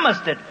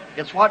promised it.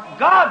 It's what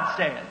God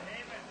said.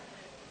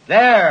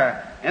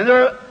 There. And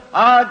there,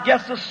 I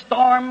guess the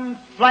storm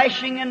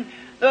flashing and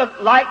the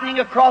lightning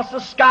across the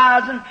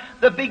skies and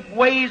the big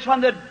waves when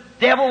the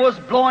devil was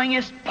blowing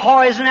his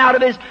poison out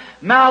of his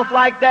mouth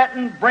like that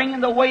and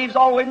bringing the waves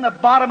all the way in the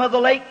bottom of the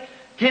lake.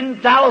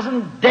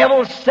 10,000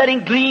 devils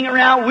sitting, gleaming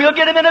around. We'll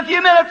get him in a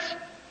few minutes.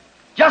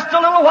 Just a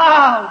little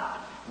while.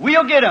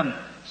 We'll get him.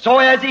 So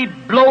as he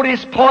blowed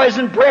his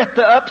poison breath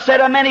to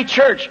upset a many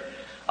church,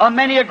 a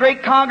many a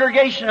great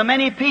congregation, a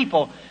many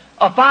people,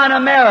 a fine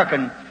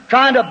American,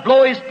 trying to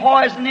blow his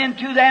poison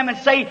into them and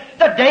say,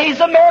 the days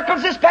of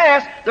miracles is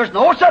past. There's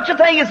no such a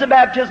thing as the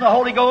baptism of the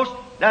Holy Ghost.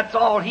 That's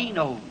all he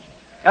knows.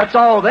 That's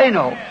all they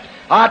know.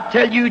 I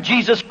tell you,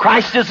 Jesus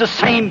Christ is the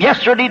same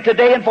yesterday,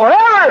 today, and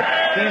forever.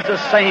 He's the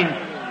same.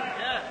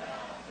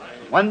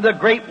 When the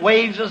great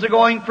waves are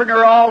going for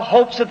their all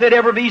hopes that they'd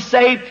ever be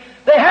saved,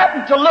 they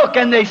happened to look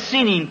and they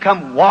seen Him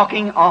come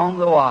walking on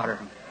the water.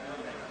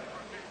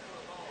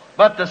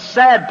 But the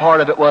sad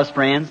part of it was,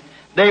 friends,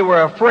 they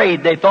were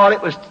afraid. They thought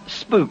it was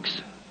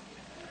spooks.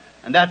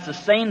 And that's the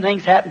same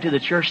things happen to the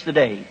church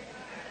today.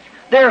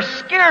 They're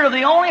scared of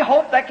the only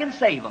hope that can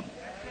save them.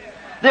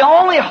 The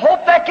only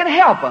hope that can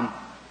help them.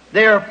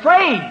 They're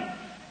afraid.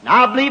 And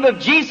I believe if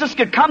Jesus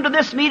could come to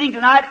this meeting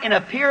tonight and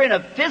appear in a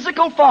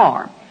physical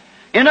form,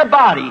 in a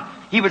body,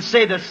 He would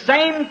say the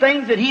same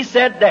things that He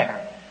said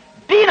there.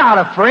 Be not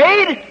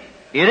afraid.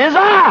 It is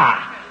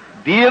I.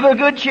 Be of a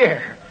good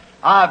cheer.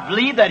 I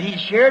believe that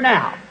He's here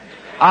now.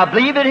 I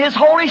believe that His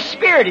Holy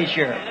Spirit is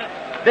here.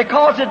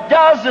 Because it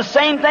does the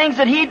same things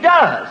that He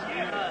does.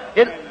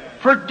 It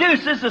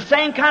produces the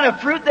same kind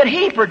of fruit that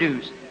He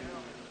produced.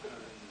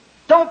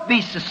 Don't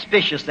be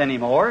suspicious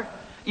anymore.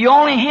 You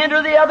only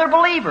hinder the other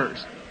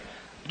believers.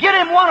 Get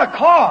in one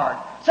accord.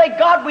 Say,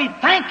 God, we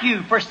thank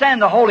You for sending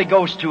the Holy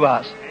Ghost to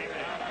us.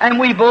 And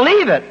we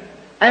believe it.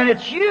 And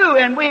it's You,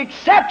 and we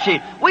accept You.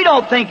 We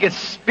don't think it's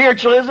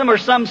spiritualism or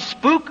some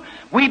spook.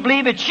 We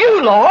believe it's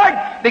You, Lord,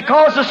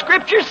 because the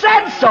Scripture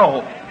said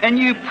so. And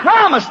You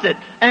promised it,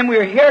 and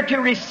we're here to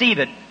receive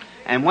it.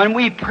 And when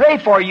we pray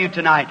for you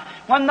tonight,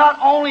 when not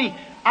only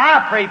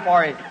I pray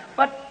for you,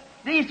 but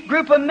these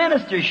group of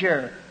ministers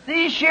here,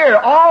 these here,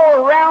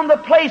 all around the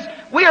place,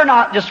 we are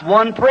not just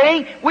one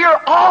praying, we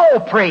are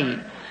all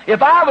praying.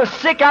 If I was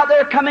sick out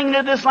there coming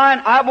into this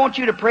line, I want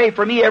you to pray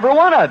for me, every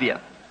one of you.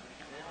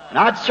 And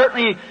I'd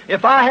certainly,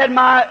 if I had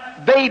my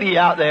baby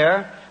out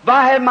there, if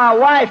I had my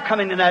wife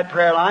coming to that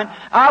prayer line,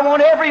 I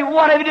want every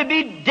one of you to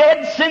be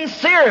dead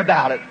sincere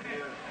about it.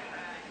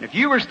 If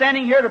you were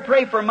standing here to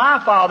pray for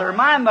my father, or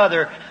my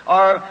mother,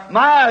 or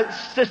my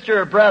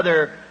sister or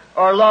brother,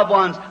 or loved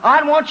ones,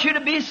 I'd want you to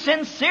be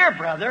sincere,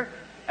 brother.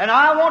 And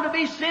I want to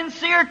be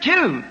sincere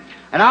too.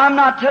 And I'm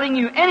not telling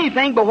you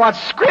anything but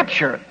what's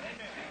Scripture.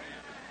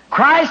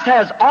 Christ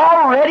has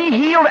already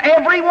healed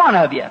every one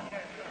of you.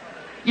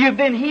 You've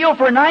been healed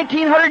for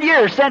 1900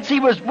 years since He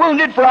was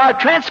wounded for our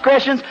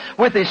transgressions.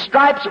 With His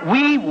stripes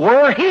we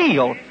were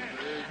healed.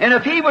 And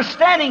if He was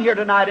standing here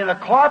tonight in a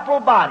corporal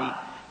body,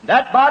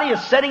 that body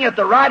is sitting at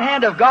the right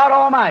hand of God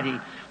Almighty.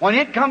 When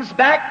it comes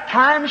back,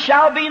 time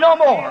shall be no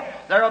more.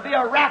 There will be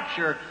a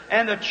rapture,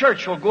 and the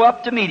church will go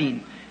up to meet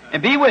Him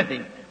and be with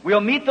Him.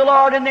 We'll meet the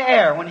Lord in the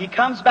air when He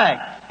comes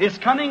back. His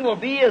coming will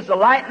be as the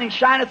lightning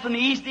shineth from the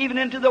east even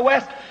into the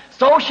west.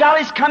 So shall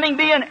His coming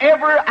be, and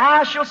every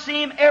eye shall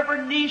see Him,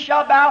 every knee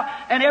shall bow,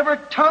 and every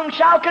tongue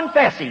shall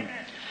confess Him.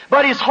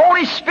 But His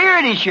Holy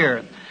Spirit is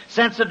here.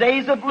 Since the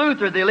days of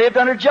Luther, they lived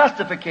under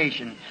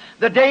justification.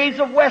 The days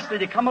of Wesley,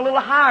 they come a little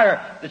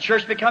higher. The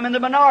church become in the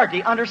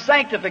minority under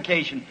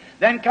sanctification.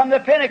 Then come the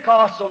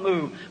Pentecostal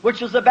move,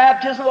 which is the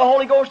baptism of the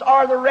Holy Ghost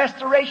or the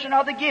restoration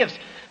of the gifts.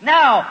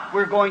 Now,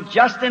 we're going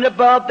just in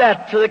above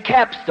that to the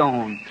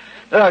capstone.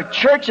 The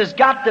church has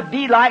got to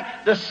be like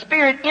the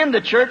Spirit in the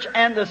church,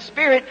 and the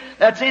Spirit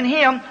that's in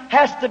Him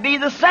has to be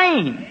the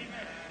same.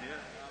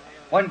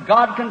 When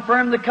God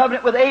confirmed the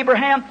covenant with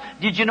Abraham,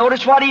 did you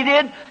notice what He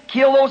did?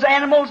 Kill those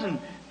animals and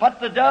put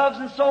the doves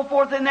and so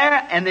forth in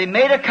there, and they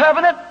made a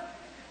covenant.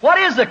 What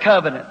is a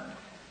covenant?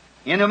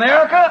 In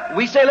America,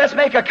 we say, let's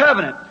make a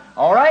covenant.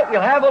 All right,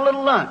 we'll have a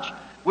little lunch.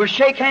 We'll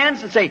shake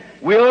hands and say,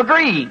 we'll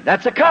agree.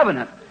 That's a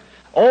covenant.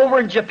 Over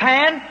in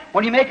Japan,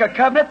 when you make a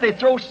covenant, they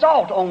throw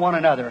salt on one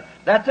another.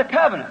 That's a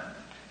covenant.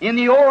 In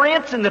the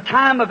Orient, in the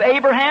time of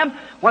Abraham,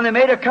 when they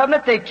made a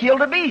covenant, they killed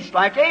a beast,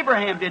 like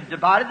Abraham did,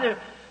 divided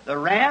the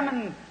ram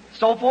and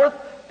so forth,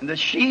 and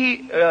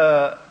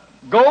the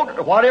goat,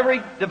 or whatever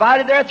he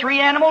divided there, 3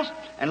 animals,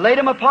 and laid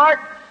them apart.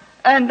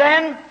 And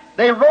then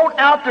they wrote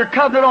out their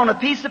covenant on a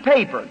piece of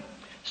paper,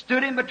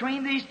 stood in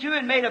between these two,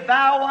 and made a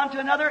vow one to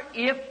another.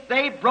 If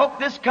they broke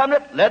this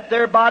covenant, let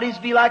their bodies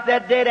be like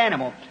that dead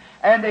animal.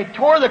 And they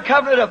tore the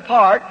covenant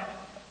apart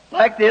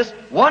like this.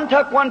 One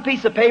took one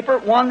piece of paper,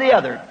 one the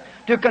other.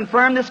 To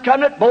confirm this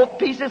covenant, both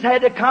pieces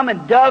had to come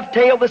and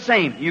dovetail the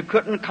same. You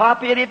couldn't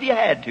copy it if you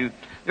had to.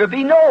 There'd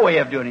be no way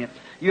of doing it.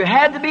 You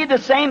had to be the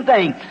same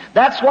thing.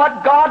 That's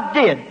what God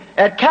did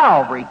at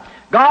Calvary.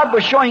 God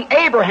was showing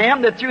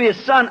Abraham that through his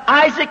son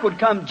Isaac would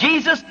come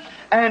Jesus,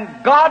 and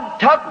God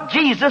took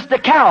Jesus to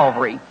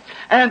Calvary.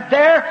 And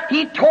there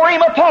He tore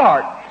him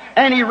apart.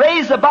 And He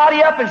raised the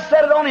body up and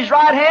set it on His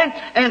right hand,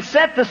 and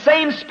sent the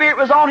same Spirit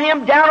was on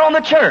Him down on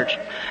the church.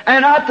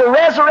 And at the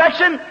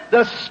resurrection,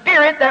 the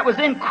Spirit that was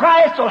in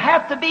Christ will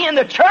have to be in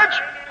the church,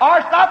 or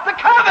it's not the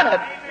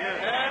covenant.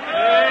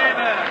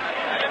 Amen.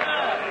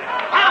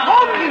 I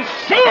hope you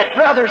see it,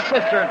 brother,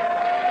 sister.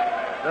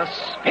 The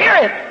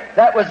Spirit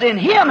that was in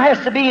Him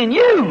has to be in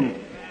you.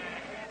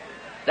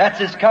 That's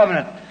His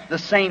covenant, the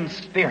same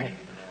Spirit.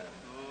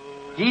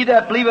 He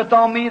that believeth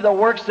on me, the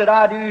works that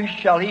I do,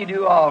 shall he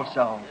do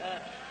also.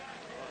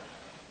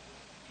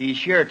 He's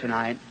here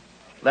tonight.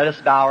 Let us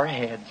bow our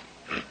heads.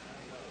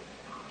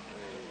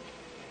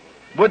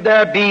 Would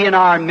there be in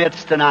our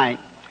midst tonight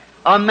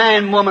a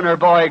man, woman, or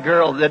boy,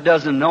 girl that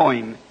doesn't know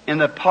Him in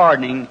the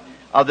pardoning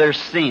of their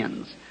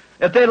sins?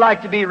 If they'd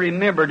like to be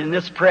remembered in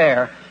this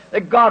prayer,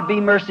 that God be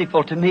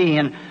merciful to me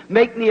and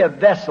make me a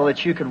vessel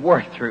that you could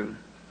work through.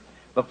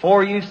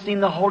 Before you've seen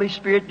the Holy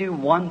Spirit do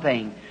one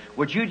thing,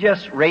 would you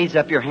just raise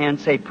up your hand and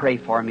say, pray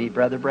for me,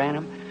 Brother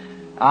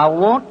Branham? I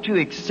want to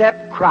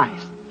accept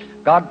Christ.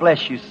 God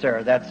bless you,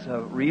 sir. That's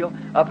real.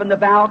 Up in the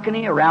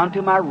balcony, around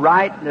to my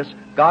right.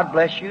 God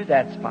bless you.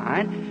 That's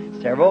fine.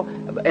 Several.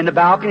 In the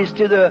balconies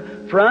to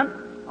the front.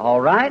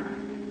 All right.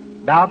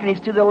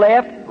 Balconies to the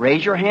left.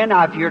 Raise your hand.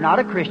 Now, if you're not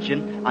a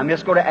Christian, I'm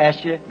just going to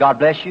ask you, God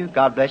bless you.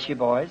 God bless you,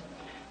 boys.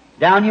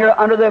 Down here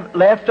under the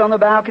left on the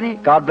balcony,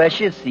 God bless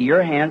you. See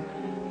your hand.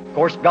 Of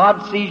course,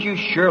 God sees you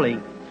surely.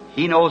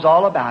 He knows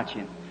all about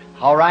you.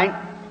 All right.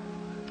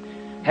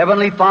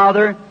 Heavenly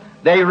Father,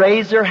 they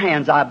raise their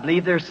hands. I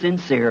believe they're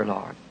sincere,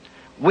 Lord.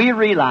 We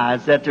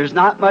realize that there's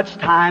not much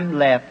time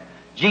left.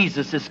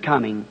 Jesus is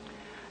coming.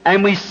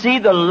 And we see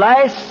the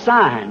last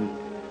sign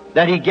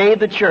that He gave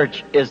the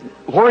church is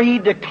where He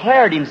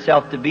declared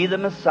Himself to be the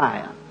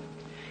Messiah.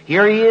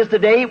 Here He is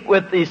today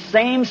with the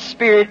same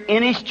Spirit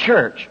in His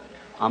church,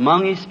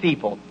 among His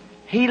people,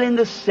 healing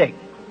the sick,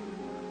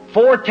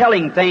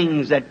 foretelling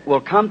things that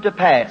will come to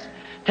pass,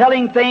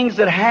 telling things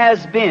that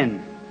has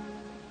been,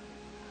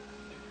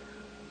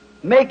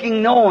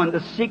 making known the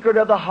secret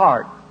of the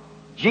heart.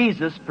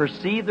 Jesus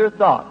perceived their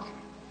thoughts.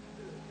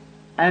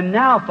 And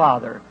now,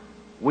 Father,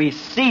 we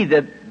see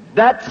that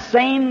that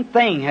same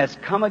thing has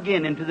come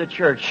again into the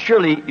church.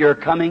 Surely your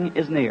coming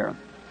is near.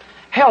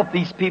 Help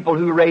these people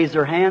who raise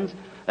their hands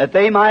that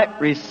they might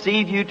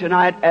receive you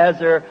tonight as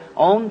their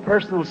own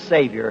personal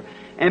Savior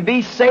and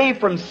be saved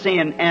from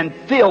sin and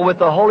filled with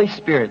the Holy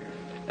Spirit,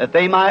 that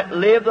they might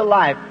live the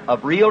life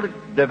of real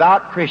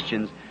devout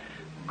Christians.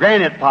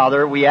 Grant it,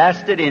 Father. We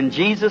asked it in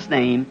Jesus'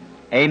 name.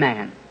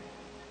 Amen.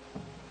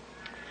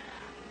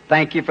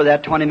 Thank you for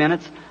that 20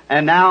 minutes.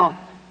 And now,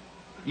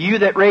 you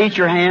that raised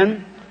your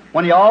hand,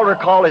 when the altar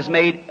call is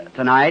made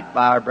tonight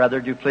by our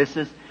brother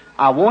Duplessis,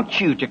 I want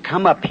you to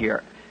come up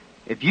here.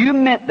 If you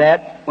meant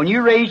that, when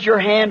you raised your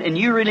hand and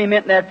you really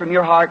meant that from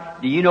your heart,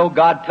 do you know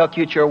God took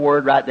you at your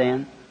word right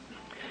then?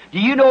 Do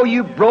you know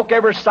you broke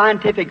every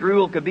scientific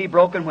rule could be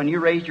broken when you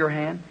raised your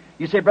hand?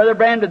 You say, Brother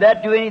Branham, did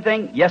that do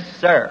anything? Yes,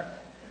 sir.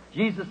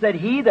 Jesus said,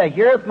 He that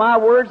heareth my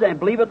words and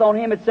believeth on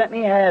Him that sent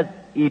me has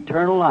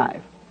eternal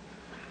life,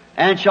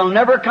 and shall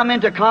never come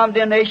into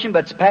condemnation,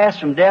 but pass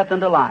from death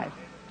unto life.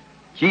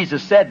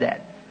 Jesus said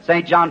that.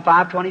 St. John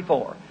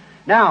 5:24.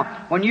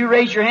 Now, when you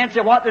raise your hand,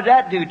 say, what did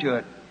that do to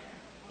it?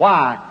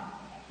 Why?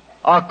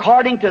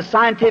 According to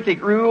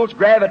scientific rules,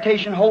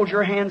 gravitation holds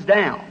your hands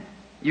down.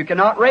 You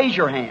cannot raise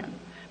your hand.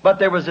 But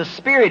there was a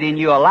spirit in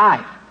you, a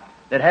life,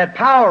 that had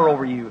power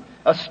over you,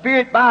 a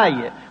spirit by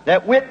you,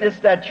 that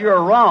witnessed that you're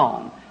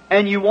wrong,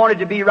 and you wanted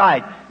to be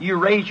right. You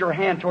raised your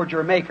hand towards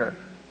your Maker.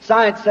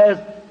 Science says,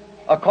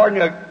 according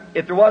to,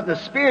 if there wasn't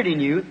a spirit in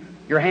you,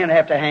 your hand would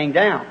have to hang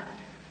down.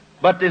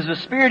 But there's a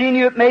spirit in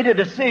you that made a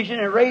decision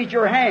and raised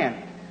your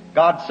hand.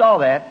 God saw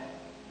that.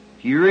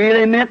 If you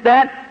really meant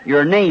that,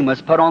 your name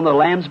was put on the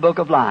Lamb's Book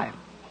of Life.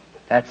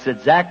 That's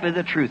exactly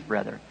the truth,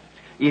 brother.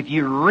 If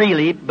you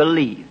really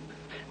believe.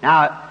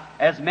 Now,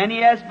 as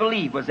many as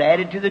believe was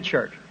added to the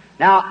church.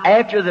 Now,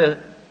 after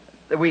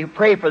we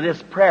pray for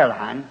this prayer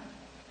line,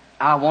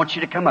 I want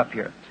you to come up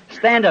here.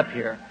 Stand up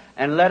here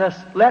and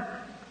let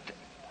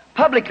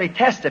publicly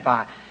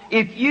testify.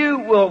 If you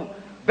will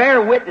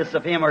bear witness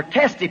of Him or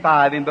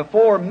testify of Him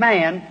before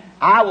man,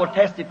 I will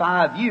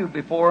testify of you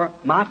before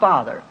my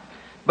Father.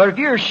 But if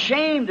you're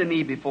ashamed of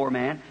me before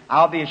man,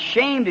 I'll be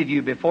ashamed of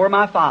you before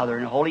my Father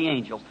and the holy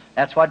angels.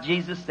 That's what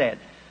Jesus said.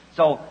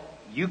 So,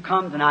 you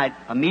come tonight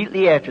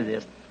immediately after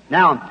this.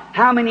 Now,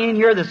 how many in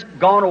here that's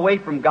gone away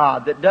from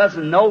God, that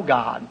doesn't know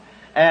God,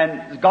 and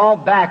has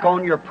gone back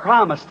on your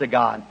promise to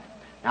God?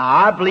 Now,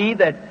 I believe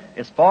that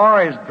as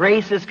far as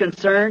grace is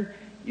concerned,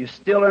 you're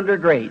still under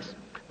grace.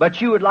 But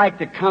you would like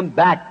to come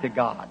back to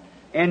God.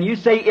 And you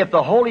say, if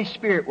the Holy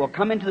Spirit will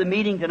come into the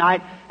meeting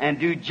tonight and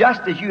do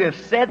just as you have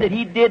said that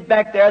He did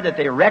back there, that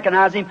they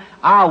recognize Him,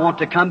 I want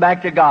to come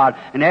back to God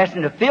and ask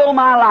Him to fill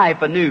my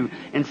life anew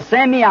and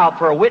send me out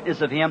for a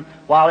witness of Him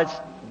while it's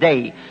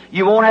day.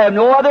 You won't have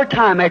no other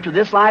time after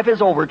this life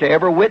is over to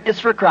ever witness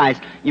for Christ.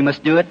 You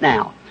must do it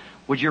now.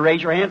 Would you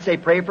raise your hand and say,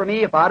 pray for me?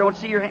 If I don't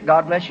see your hand,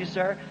 God bless you,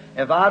 sir.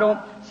 If I don't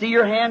see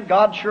your hand,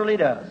 God surely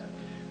does.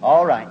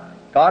 All right.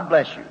 God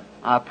bless you.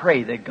 I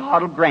pray that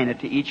God will grant it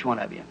to each one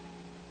of you.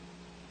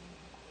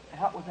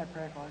 What was that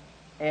prayer card?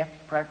 F,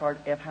 prayer card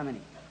F, how many?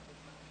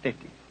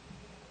 50.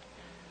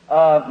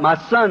 My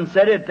son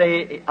said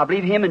it, I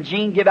believe him and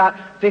Jean give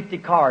out 50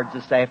 cards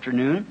this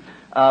afternoon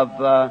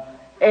of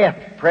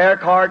F, prayer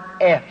card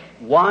F,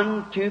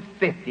 1 to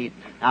 50.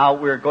 Now,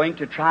 we're going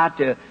to try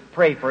to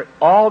pray for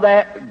all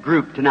that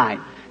group tonight.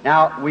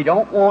 Now, you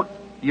don't want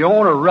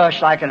to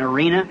rush like an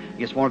arena. You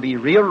just want to be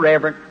real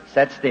reverent,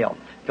 sit still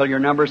till your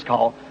number's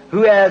called.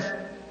 Who has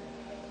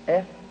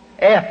F?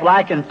 F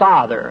like in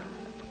Father.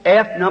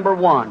 F number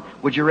 1.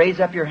 Would you raise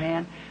up your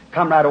hand?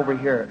 Come right over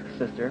here,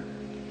 sister.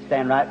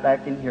 Stand right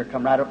back in here.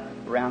 Come right up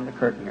around the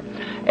curtain here.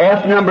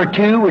 F number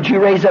 2, would you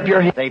raise up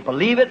your hand? They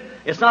believe it.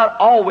 It's not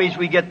always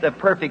we get the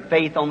perfect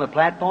faith on the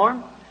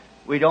platform.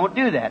 We don't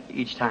do that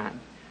each time.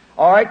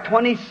 All right,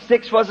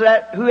 26 was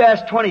that? Who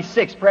has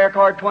 26? Prayer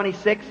card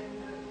 26?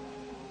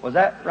 Was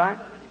that right?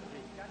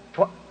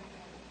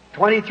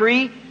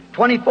 23?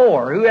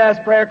 24. Who has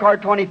prayer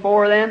card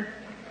 24 then?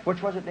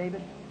 Which was it,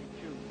 David?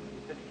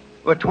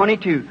 Well,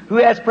 22. Who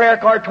has prayer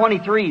card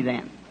 23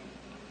 then?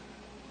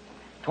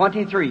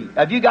 23.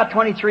 Have you got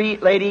 23,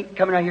 lady?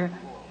 Coming right here.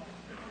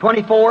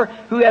 24.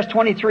 Who has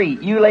 23?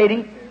 You,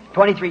 lady?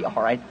 23.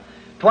 All right.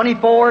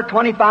 24,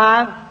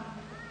 25.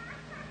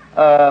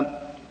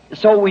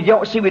 So we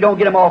don't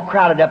get them all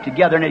crowded up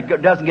together, and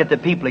it doesn't get the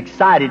people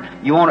excited.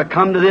 You want to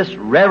come to this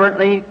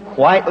reverently,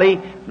 quietly,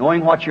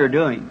 knowing what you're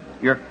doing.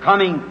 You're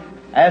coming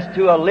as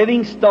to a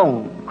living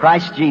stone,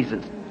 Christ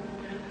Jesus.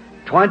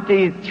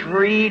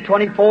 23,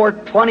 24,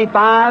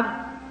 25,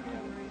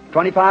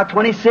 25,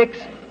 26,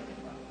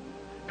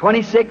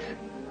 26,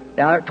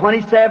 down there,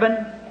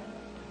 27,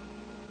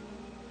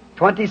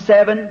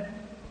 27.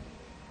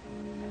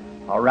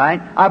 All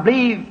right. I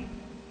believe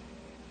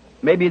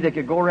maybe they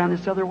could go around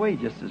this other way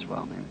just as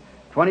well. Maybe.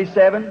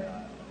 27,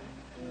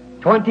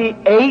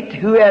 28.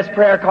 Who has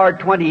prayer card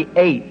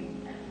 28?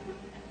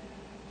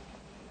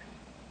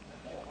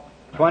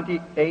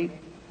 28.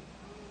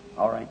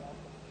 All right.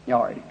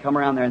 All right. Come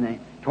around there and then.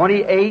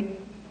 28.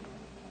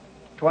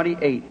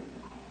 28.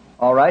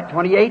 All right.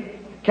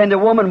 28. Can the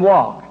woman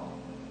walk?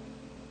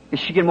 If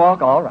she can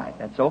walk, all right.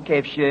 That's okay.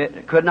 If she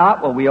could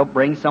not, well, we'll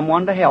bring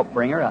someone to help.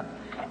 Bring her up.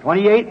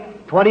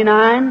 28.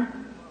 29.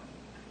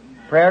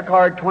 Prayer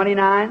card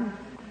 29.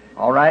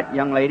 All right,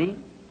 young lady.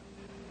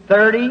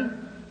 30.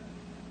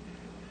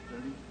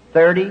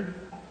 30.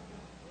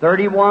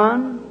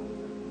 31.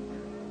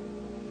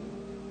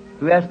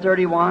 Who has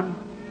 31?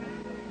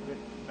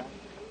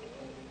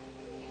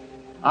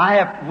 I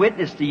have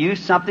witnessed to you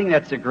something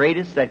that's the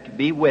greatest that could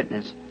be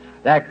witnessed,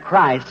 that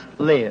Christ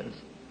lives.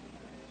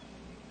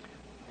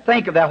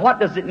 Think of that. What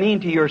does it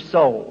mean to your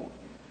soul?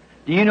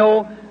 Do you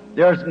know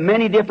there's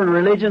many different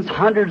religions,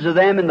 hundreds of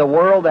them in the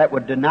world that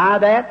would deny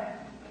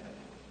that?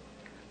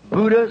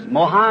 Buddhists,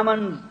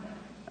 Mohammedans,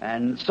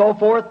 and so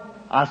forth.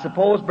 I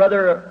suppose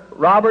Brother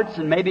Roberts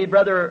and maybe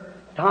Brother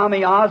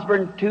Tommy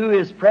Osborne too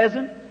is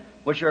present,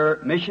 which are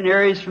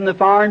missionaries from the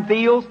foreign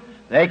fields.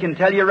 They can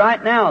tell you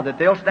right now that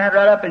they'll stand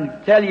right up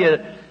and tell you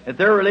that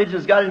their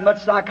religion's got as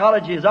much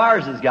psychology as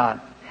ours has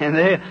got.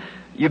 And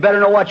you better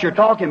know what you're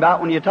talking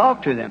about when you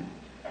talk to them.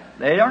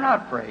 They are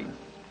not afraid.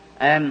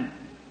 And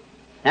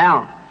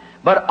now,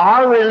 but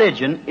our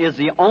religion is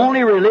the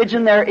only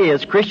religion there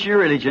is, Christian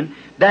religion,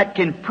 that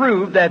can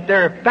prove that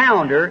their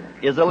founder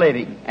is a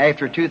living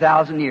after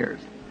 2,000 years.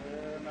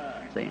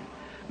 See?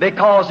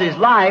 Because his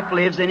life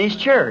lives in his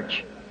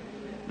church.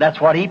 That's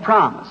what he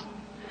promised.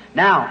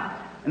 Now,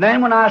 and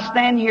then when I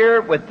stand here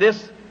with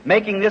this,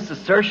 making this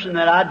assertion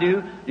that I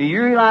do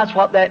you realize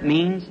what that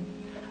means?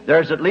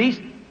 There's at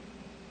least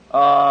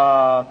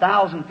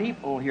 1,000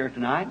 people here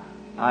tonight.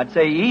 I'd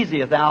say easy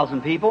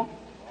 1,000 people.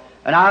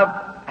 And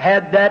I've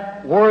had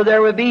that where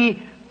there would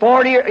be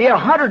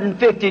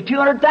 150,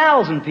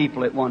 200,000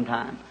 people at one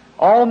time.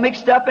 All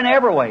mixed up in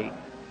every way.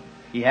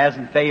 He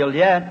hasn't failed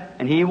yet,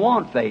 and He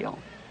won't fail.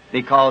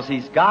 Because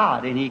He's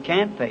God, and He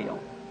can't fail.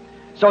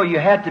 So you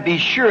have to be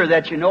sure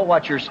that you know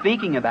what you're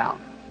speaking about.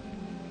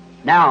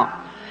 Now,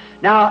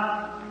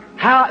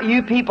 how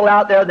you people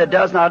out there that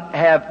does not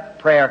have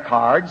prayer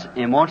cards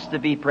and wants to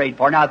be prayed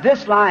for. Now,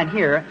 this line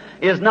here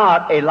is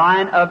not a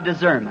line of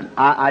discernment.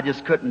 I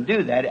just couldn't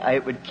do that.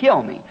 It would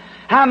kill me.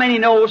 How many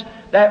knows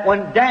that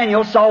when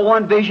Daniel saw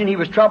one vision, he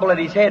was troubled at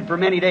his head for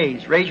many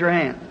days? Raise your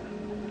hand.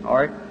 All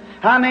right.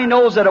 How many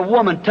knows that a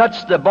woman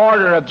touched the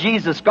border of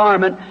Jesus'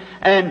 garment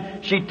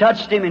and she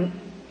touched him and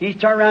he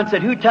turned around and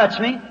said, "Who touched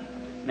me?"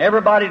 And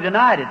everybody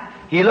denied it.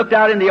 He looked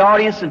out in the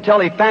audience until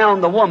he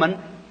found the woman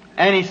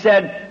and he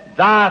said,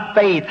 "Thy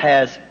faith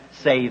has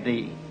saved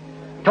thee."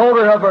 Told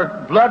her of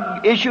her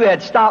blood issue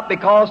had stopped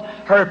because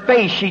her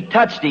face, she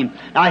touched him.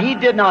 Now, he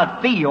did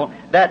not feel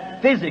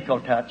that physical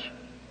touch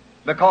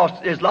because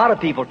there's a lot of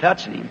people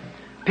touching him.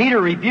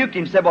 Peter rebuked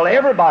him and said, "Well,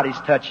 everybody's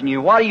touching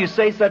you. Why do you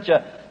say such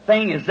a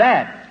thing as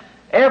that?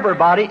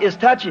 Everybody is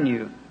touching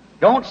you.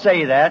 Don't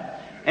say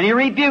that." And he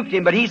rebuked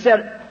him, but he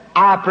said,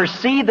 "I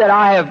perceive that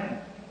I have,"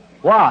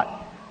 what?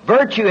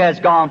 Virtue has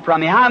gone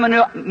from me. How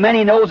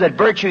many knows that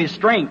virtue is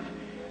strength?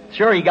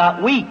 Sure, he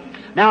got weak.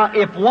 Now,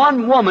 if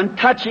one woman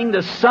touching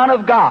the Son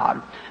of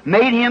God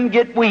made him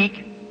get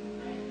weak,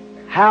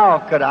 how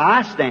could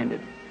I stand it?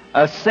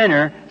 A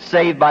sinner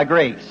saved by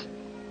grace.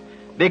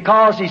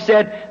 Because he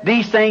said,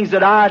 "These things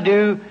that I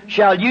do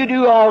shall you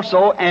do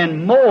also,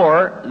 and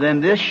more than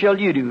this shall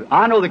you do."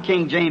 I know the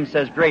King James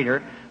says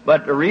greater,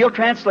 but the real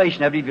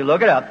translation of it, if you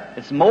look it up,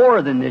 it's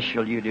 "more than this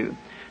shall you do."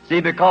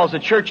 See, because the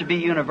church would be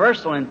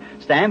universal and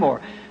stand more.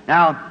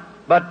 Now,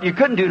 but you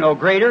couldn't do no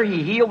greater.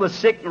 He healed the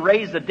sick and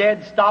raised the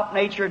dead, stopped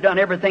nature, done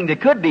everything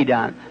that could be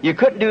done. You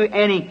couldn't do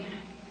any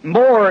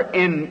more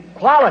in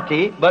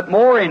quality, but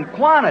more in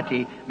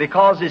quantity,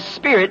 because His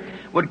Spirit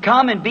would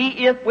come and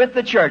be with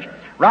the church.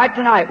 Right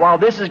tonight, while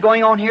this is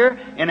going on here,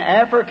 in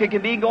Africa it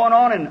can be going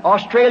on, in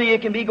Australia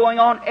it can be going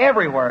on,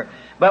 everywhere.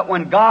 But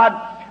when God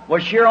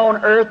was here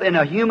on earth in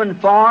a human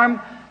form,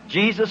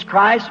 Jesus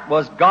Christ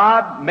was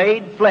God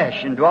made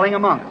flesh and dwelling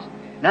among us.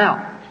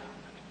 Now,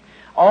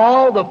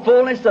 all the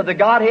fullness of the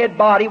Godhead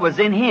body was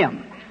in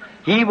Him.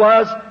 He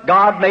was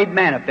God made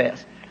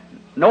manifest.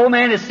 No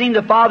man has seen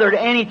the Father at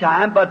any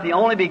time, but the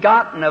only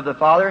begotten of the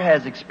Father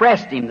has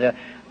expressed Him.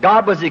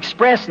 God was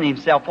expressing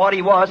Himself, what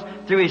He was,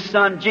 through His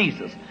Son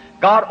Jesus.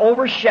 God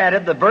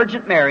overshadowed the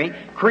Virgin Mary,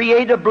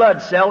 created a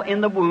blood cell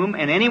in the womb,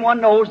 and anyone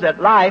knows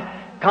that life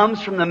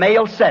comes from the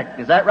male sex.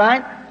 Is that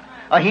right?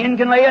 A hen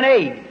can lay an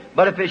egg,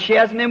 but if she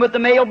hasn't been with the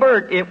male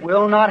bird, it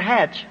will not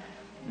hatch.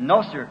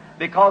 No, sir,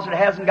 because it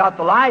hasn't got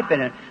the life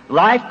in it.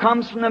 Life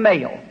comes from the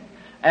male.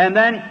 And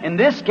then, in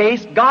this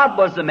case, God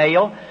was the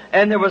male,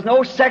 and there was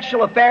no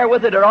sexual affair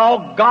with it at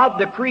all. God,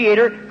 the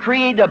Creator,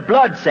 created a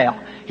blood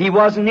cell. He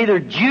wasn't neither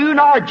Jew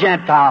nor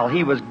Gentile.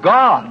 He was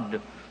God.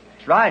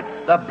 That's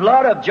right. The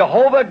blood of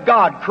Jehovah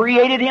God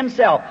created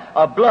Himself,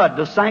 a blood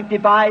to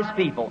sanctify His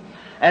people.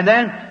 And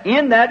then,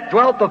 in that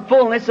dwelt the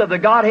fullness of the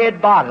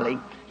Godhead bodily.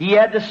 He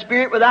had the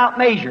Spirit without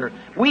measure.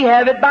 We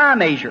have it by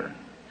measure.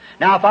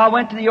 Now, if I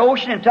went to the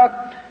ocean and took,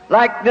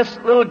 like this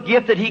little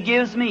gift that He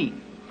gives me,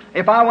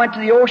 if I went to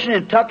the ocean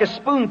and took a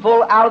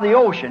spoonful out of the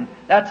ocean,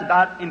 that's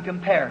about in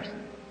comparison.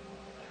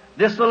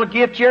 This little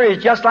gift here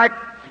is just like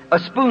a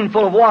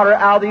spoonful of water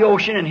out of the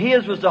ocean, and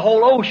His was the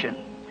whole ocean.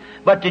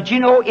 But did you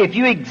know, if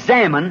you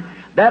examine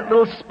that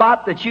little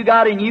spot that you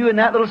got in you and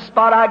that little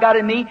spot I got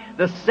in me,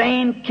 the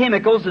same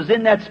chemicals is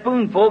in that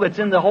spoonful that's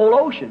in the whole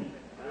ocean?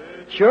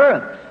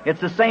 Sure,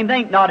 it's the same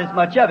thing, not as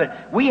much of it.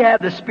 We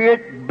have the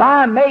Spirit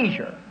by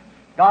measure.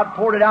 God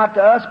poured it out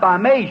to us by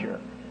measure,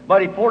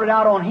 but He poured it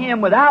out on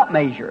Him without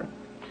measure.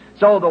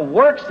 So the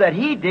works that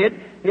He did,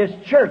 His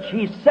church,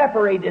 He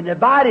separated and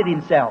divided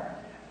Himself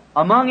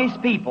among His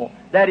people,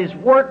 that His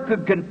work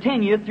could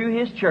continue through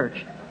His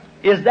church.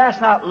 That's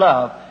not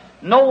love?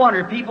 No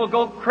wonder people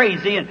go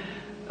crazy. And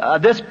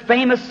this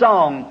famous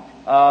song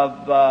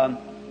of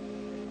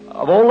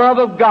O Love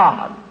of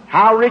God,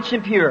 how rich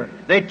and pure.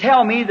 They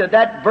tell me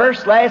that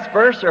verse, last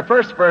verse, or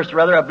first verse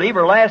rather, I believe,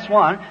 or last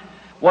one,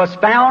 was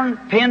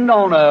found pinned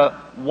on a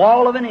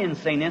wall of an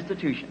insane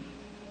institution.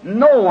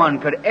 No one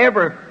could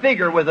ever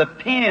figure with a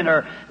pen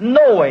or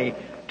no way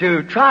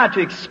to try to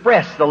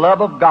express the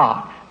love of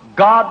God.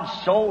 God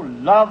so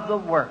loved the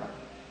world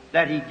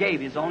that He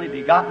gave His only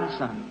begotten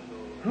Son.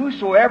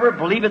 Whosoever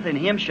believeth in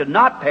Him should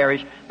not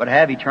perish, but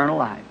have eternal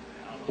life.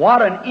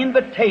 What an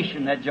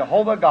invitation that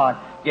Jehovah God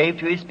gave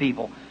to His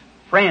people.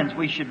 Friends,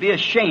 we should be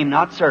ashamed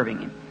not serving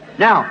Him.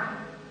 Now,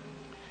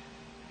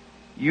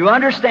 you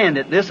understand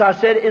it. This, I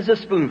said, is a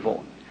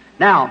spoonful.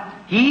 Now,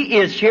 He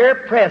is here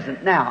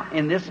present now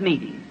in this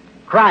meeting.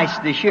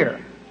 Christ is here.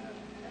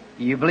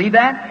 Do you believe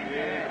that?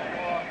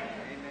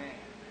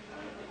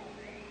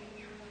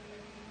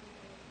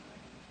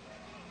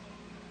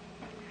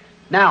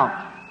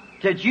 Now,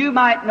 that you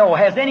might know,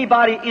 has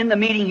anybody in the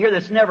meeting here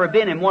that's never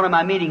been in one of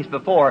my meetings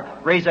before?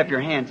 Raise up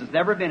your hands. That's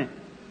never been in.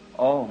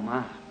 Oh,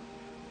 my.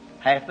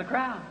 Half the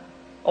crowd.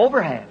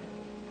 Over half.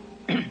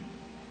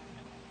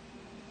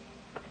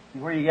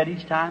 Where you get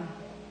each time?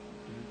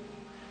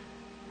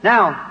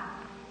 Now,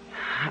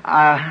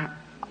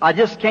 I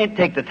just can't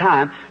take the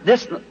time.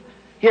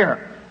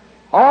 Here,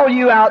 all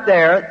you out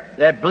there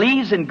that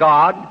believes in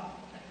God,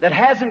 that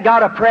hasn't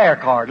got a prayer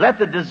card, let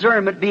the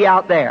discernment be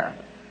out there.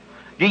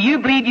 Do you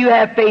believe you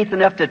have faith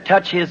enough to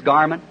touch His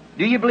garment?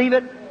 Do you believe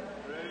it?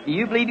 Do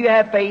you believe you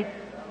have faith?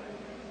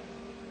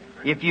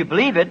 If you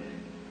believe it,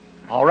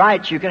 all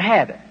right, you can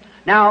have it.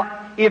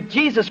 Now, if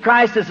Jesus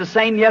Christ is the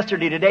same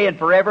yesterday, today, and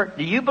forever,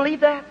 do you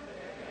believe that?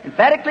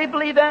 Emphatically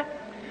believe that?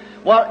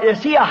 Well,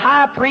 is He a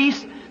high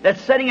priest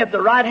that's sitting at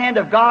the right hand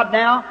of God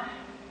now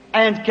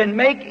and can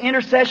make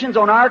intercessions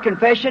on our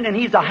confession, and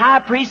He's a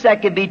high priest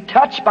that can be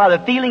touched by the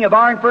feeling of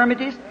our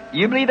infirmities?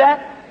 You believe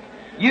that?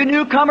 You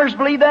newcomers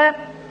believe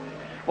that?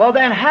 Well,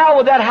 then how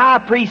would that high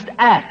priest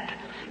act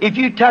if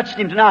you touched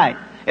Him tonight?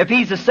 If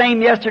He's the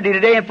same yesterday,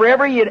 today, and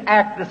forever, He'd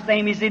act the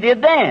same as He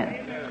did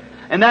then.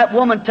 And that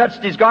woman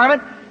touched His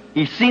garment.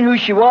 He seen who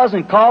she was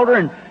and called her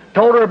and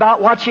told her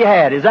about what she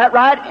had. Is that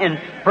right? And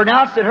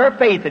pronounced that her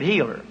faith had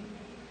healed her.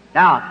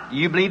 Now,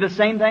 you believe the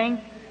same thing?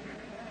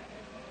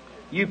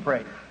 You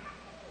pray.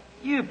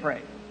 You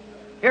pray.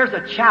 Here's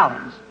a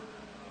challenge.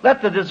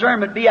 Let the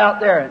discernment be out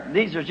there.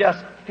 These are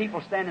just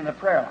people standing in the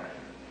prayer line.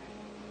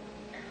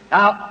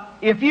 Now,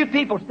 if you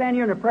people stand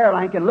here in the prayer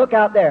line can look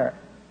out there,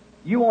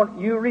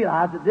 you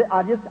realize that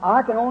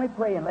I can only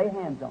pray and lay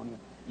hands on you.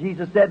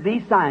 Jesus said,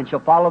 "These signs shall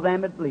follow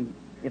them that believe.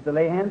 If they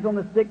lay hands on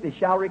the sick, they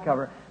shall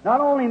recover."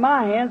 Not only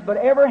my hands, but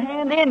every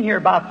hand in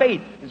here by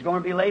faith is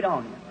going to be laid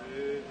on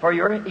you for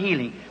your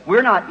healing.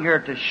 We're not here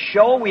to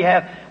show. We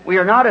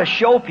are not a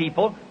show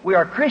people. We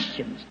are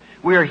Christians.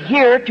 We are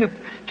here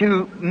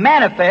to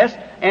manifest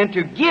and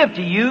to give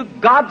to you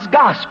God's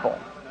gospel.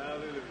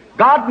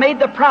 God made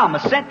the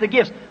promise, sent the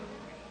gifts.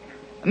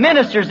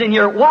 Ministers in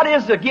here, what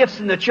is the gifts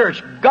in the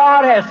church?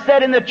 God has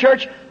said in the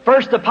church,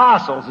 first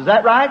apostles. Is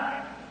that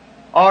right?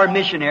 Or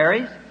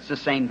missionaries. It's the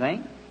same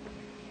thing.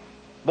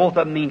 Both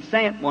of them mean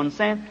sent, one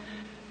sent.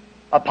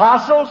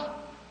 Apostles,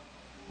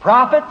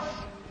 prophets,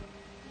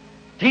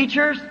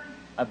 teachers,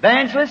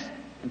 evangelists,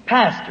 and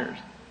pastors.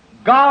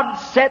 God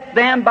set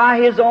them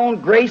by His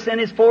own grace and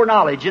His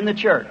foreknowledge in the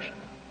church.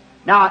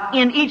 Now,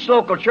 in each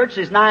local church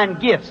there's 9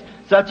 gifts,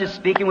 such as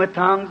speaking with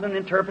tongues and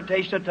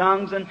interpretation of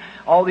tongues and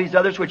all these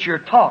others which you're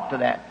taught to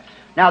that.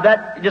 Now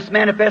that just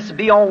manifests to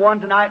be on one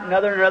tonight,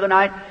 another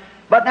night.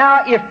 But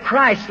now if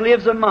Christ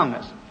lives among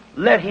us,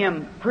 let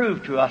Him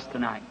prove to us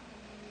tonight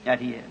that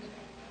He is.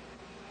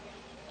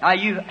 Now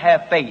you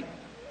have faith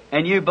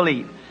and you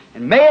believe.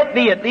 And may it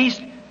be at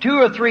least 2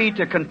 or 3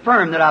 to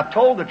confirm that I've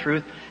told the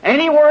truth.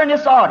 Anywhere in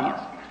this audience,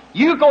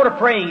 you go to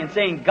praying and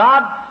saying,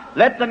 God,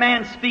 let the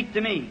man speak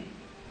to me.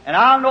 And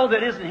I'll know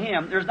that isn't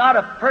him. There's not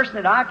a person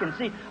that I can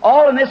see.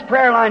 All in this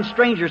prayer line,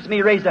 strangers to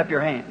me, raise up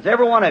your hands.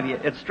 Every one of you,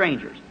 it's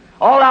strangers.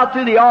 All out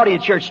through the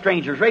audience, church,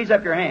 strangers. Raise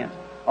up your hands.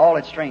 All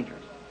it's strangers.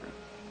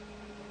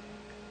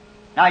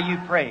 Now you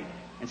pray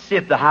and see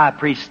if the high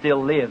priest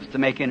still lives to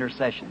make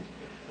intercessions.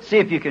 See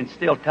if you can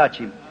still touch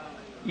him.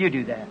 You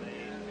do that.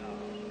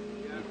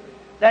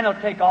 Then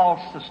it'll take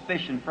all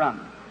suspicion from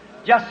you.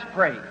 Just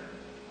pray.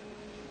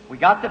 We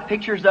got the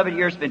pictures of it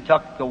here. It's been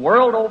took the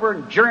world over,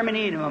 in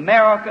Germany and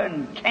America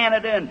and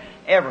Canada and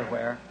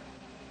everywhere.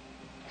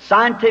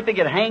 Scientific,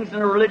 it hangs in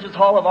the Religious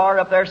Hall of Art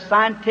up there,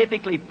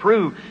 scientifically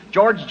proved.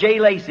 George J.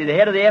 Lacey, the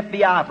head of the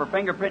FBI for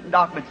fingerprinting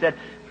documents, said,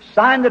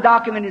 sign the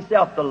document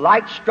himself, the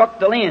light struck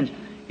the lens.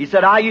 He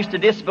said, I used to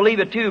disbelieve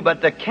it too,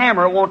 but the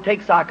camera won't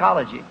take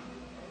psychology.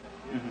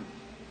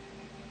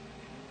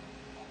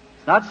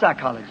 It's not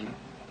psychology.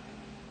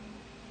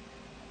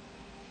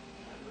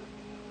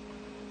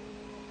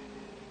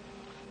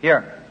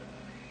 Here.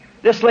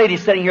 This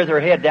lady's sitting here with her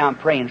head down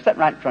praying, sitting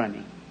right in front of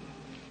me.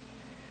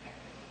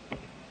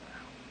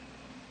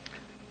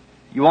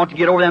 You want to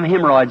get over them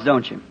hemorrhoids,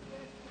 don't you?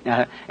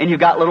 And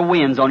you've got little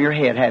wins on your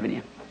head, haven't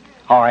you?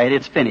 All right,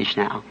 it's finished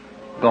now.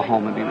 Go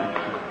home and be with me.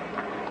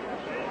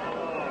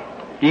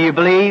 Do you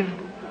believe?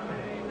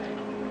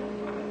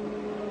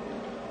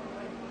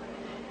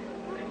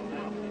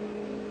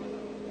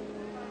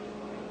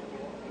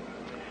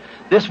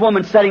 This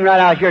woman's sitting right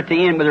out here at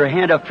the end with her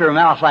hand up to her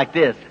mouth like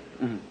this.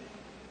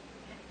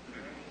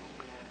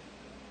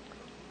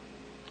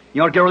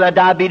 You want to get over that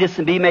diabetes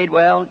and be made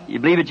well? You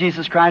believe in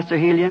Jesus Christ will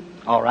heal you?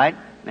 All right.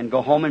 Then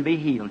go home and be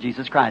healed.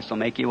 Jesus Christ will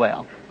make you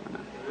well.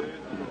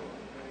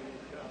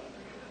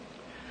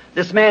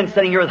 This man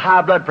sitting here with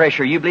high blood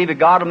pressure, you believe that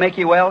God will make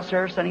you well,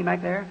 sir, sitting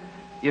back there?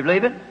 You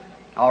believe it?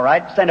 All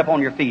right. Stand up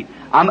on your feet.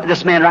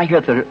 This man right here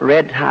with the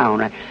red tie on.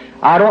 Right?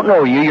 I don't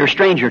know you. You're a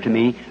stranger to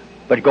me.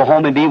 But go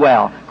home and be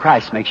well.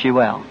 Christ makes you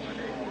well.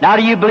 Now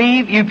do you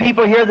believe, you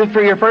people here, that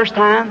for your first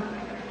time?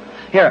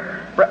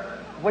 Here.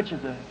 Which is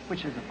the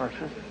first?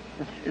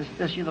 Is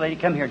this you, the lady?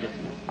 Come here just a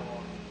minute.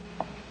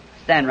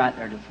 Stand right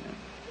there just a minute.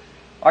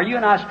 Are you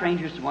and I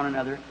strangers to one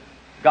another?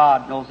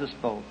 God knows us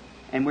both.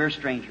 And we're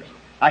strangers.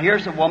 Now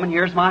here's a woman,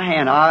 here's my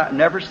hand. I've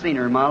never seen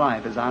her in my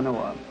life as I know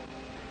of.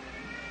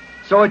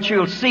 So that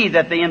you'll see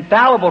that the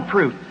infallible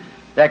proof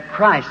that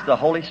Christ, the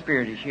Holy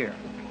Spirit, is here.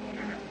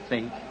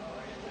 See?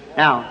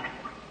 Now,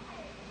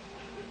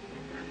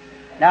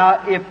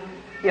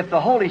 if the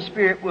Holy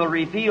Spirit will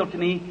reveal to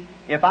me,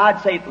 if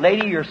I'd say,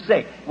 lady, you're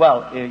sick,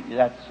 well,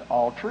 that's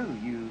all true.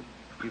 You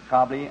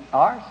probably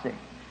are sick.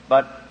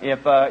 But if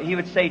He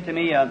would say to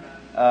me,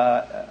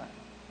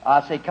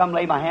 I say, come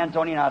lay my hands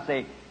on you, and I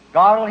say,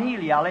 God will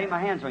heal you, I'll lay my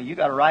hands on you. You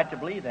got a right to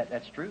believe that.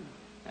 That's true.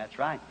 That's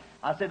right.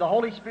 I say, the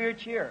Holy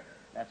Spirit's here.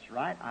 That's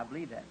right. I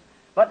believe that.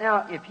 But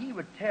now, if He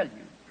would tell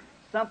you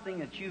something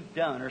that you've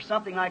done, or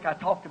something like I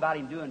talked about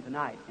Him doing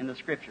tonight in the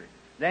Scripture,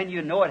 then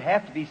you know it'd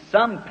have to be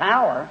some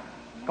power,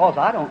 because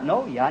I don't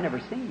know you. I never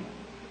seen you.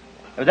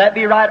 Would that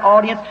be right,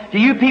 audience? To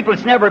you people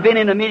that's never been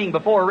in a meeting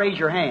before, raise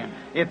your hand.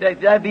 If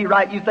that'd be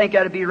right, you think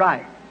that'd be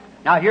right.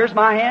 Now here's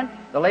my hand.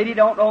 The lady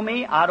don't know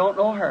me. I don't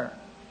know her.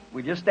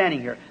 We're just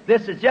standing here.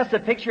 This is just a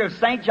picture of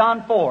St.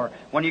 John 4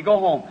 when you go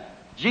home.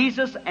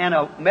 Jesus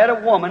met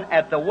a woman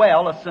at the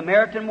well, a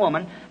Samaritan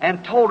woman,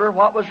 and told her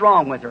what was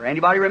wrong with her.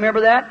 Anybody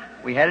remember that?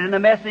 We had it in the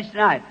message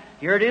tonight.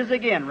 Here it is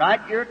again,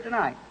 right here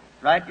tonight.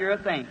 Right here a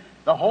thing.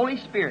 The Holy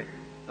Spirit.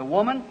 The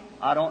woman,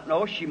 I don't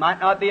know, she might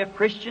not be a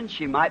Christian,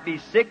 she might be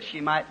sick, she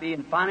might be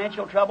in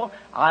financial trouble.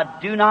 I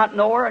do not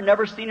know her, I've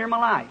never seen her in my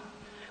life.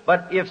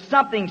 But if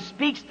something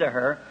speaks to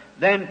her,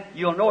 then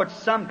you'll know it's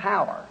some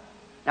power.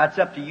 Now it's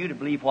up to you to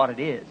believe what it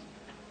is.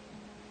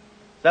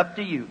 It's up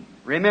to you.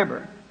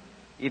 Remember,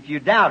 if you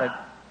doubt it,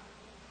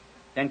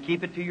 then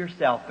keep it to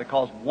yourself,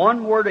 because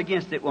one word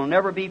against it will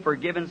never be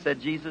forgiven, said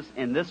Jesus,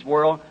 in this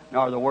world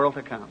nor the world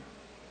to come.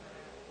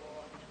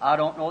 I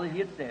don't know that He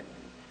had said it,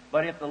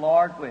 but if the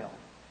Lord will,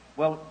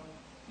 well,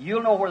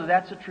 you'll know whether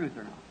that's the truth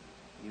or not.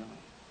 You'll know.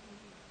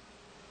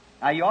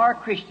 Now you are a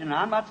Christian, and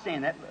I'm not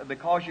saying that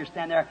because you're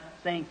standing there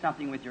saying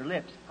something with your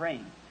lips,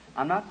 praying.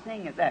 I'm not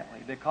saying it that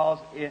way, because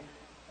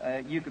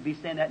you could be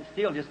saying that and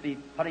still just be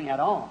putting that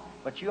on.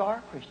 But you are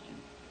a Christian.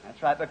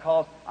 That's right,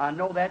 because I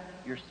know that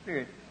your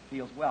spirit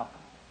feels welcome.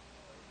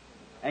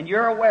 And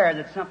you're aware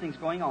that something's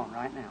going on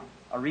right now.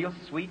 A real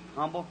sweet,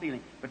 humble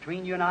feeling.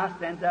 Between you and I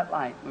stands that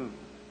light moving.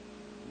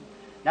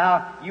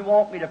 Now, you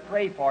want me to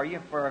pray for you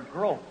for a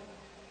growth.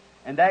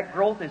 And that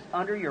growth is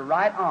under your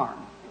right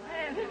arm.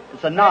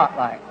 It's a knot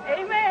like.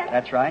 Amen.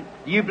 That's right.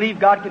 Do you believe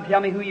God can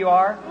tell me who you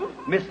are?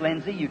 Miss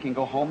Lindsay, you can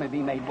go home and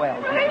be made well.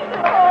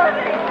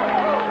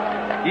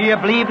 Do you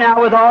believe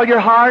now with all your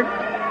heart?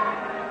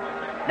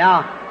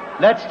 Now,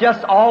 let's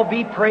just all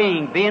be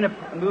praying, be in a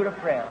mood of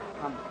prayer.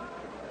 Come.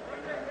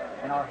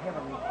 And our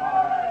Heavenly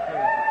Father, I pray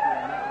that you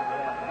will make me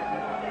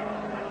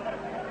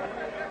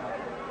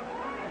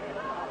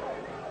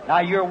well. Now,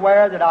 you're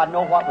aware that I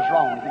know what was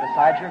wrong with you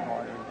besides your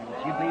heart.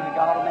 Do you believe that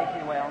God will make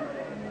you well?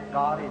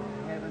 God in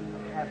heaven,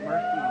 have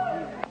mercy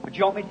on you. But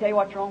you want me to tell you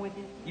what's wrong with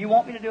you? You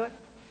want me to do it?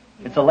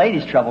 It's a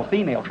lady's trouble,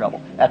 female trouble.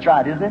 That's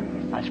right, isn't it?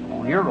 I just go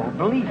on your road,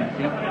 believe it.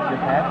 See, just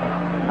have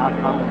it. Now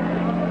come.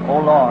 Oh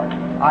Lord,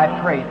 I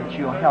pray that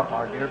you'll help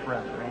our dear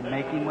brother and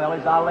make him well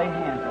as I lay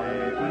hands on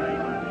him.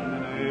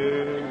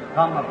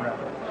 Come, my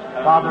brother.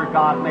 Father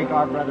God, make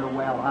our brother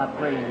well. I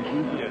pray in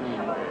Jesus'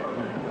 name.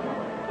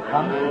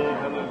 Come.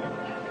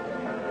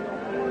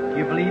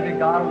 You believe that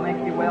God will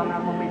make you well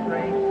now when we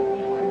pray?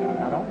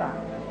 Now don't die.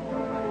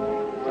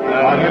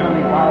 Our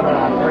Heavenly Father,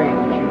 I pray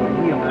that you will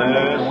heal and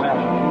make him well.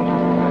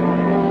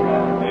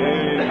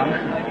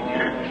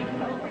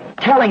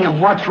 Telling him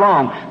what's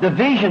wrong. The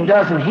vision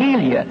doesn't heal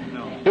you.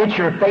 It's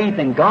your faith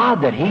in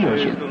God that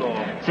heals you.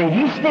 See,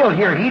 he's still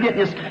here. He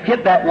didn't just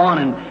hit that one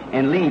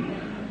and leave.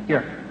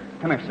 Here,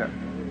 come here, sir.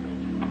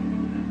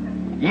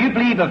 You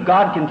believe if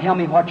God can tell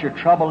me what your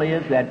trouble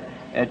is, that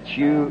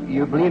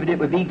you believe it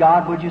would be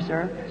God, would you,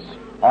 sir?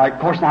 All right, of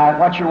course, now,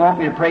 what you want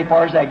me to pray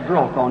for is that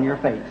growth on your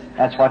face.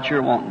 That's what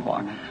you're wanting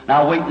for.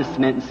 Now, wait just a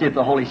minute and see if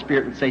the Holy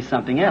Spirit would say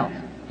something else.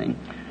 See?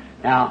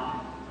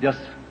 Now, just,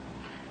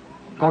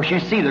 of course, you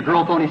see the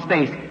growth on his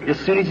face. As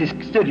soon as he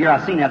stood here, I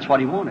seen that's what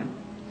he wanted.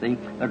 See?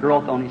 The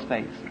growth on his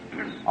face.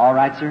 All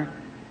right, sir?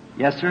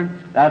 Yes, sir?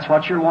 That's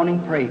what you're wanting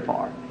to pray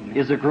for,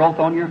 is the growth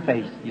on your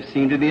face. You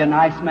seem to be a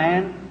nice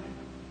man.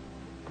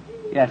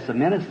 Yes, a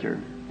minister.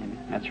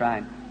 That's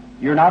right.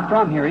 You're not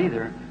from here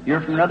either.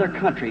 You're from another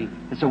country.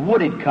 It's a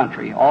wooded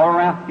country all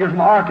around. You're from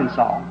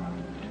Arkansas.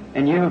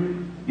 And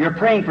you're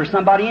praying for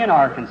somebody in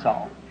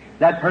Arkansas.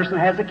 That person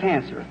has a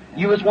cancer.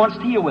 You was once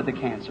healed with the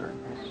cancer.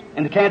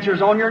 And the cancer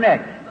is on your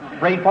neck.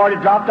 Prayed for it,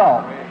 it dropped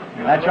off.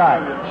 That's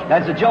right.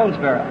 That's a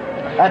Jonesboro.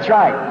 That's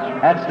right.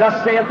 That's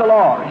thus saith the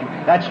Lord.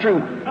 That's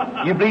true.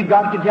 You believe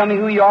God can tell me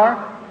who you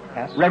are?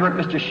 Reverend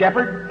Mr.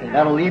 Shepherd,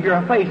 that'll leave your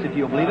face if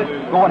you'll believe it.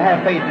 Go and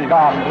have faith in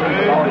God and believe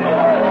it all your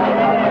heart.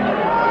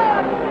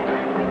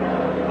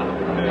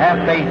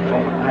 Have faith,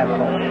 folks. Have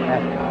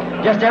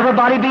faith. Just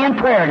everybody be in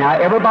prayer now.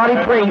 Everybody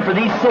praying for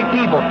these sick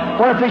people.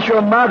 What if it's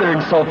your mother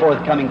and so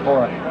forth coming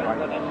forth?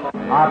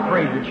 I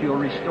pray that you'll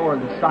restore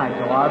the sight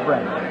of our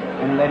brother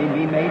and let him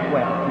be made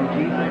well. In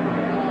Jesus' name.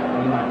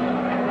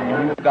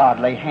 Amen. God,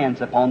 lay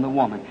hands upon the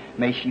woman.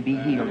 May she be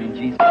healed in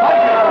Jesus' name.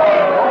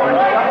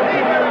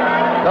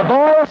 The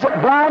boy's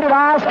blinded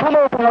eyes come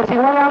open as he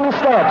went down the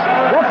steps.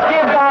 Let's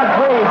give God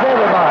praise,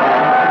 everybody.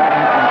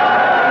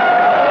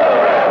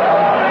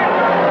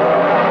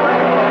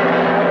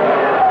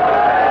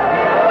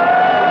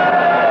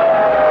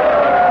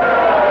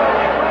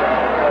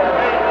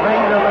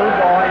 Bring the little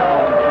boy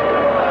home.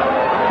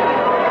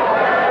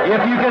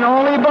 If you can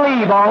only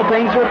believe, all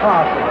things are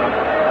possible. You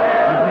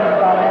believe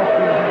God asked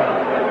you to help.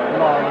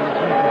 Lord, in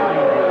Jesus' name.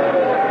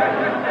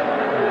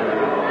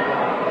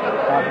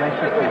 God bless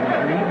you. Believe.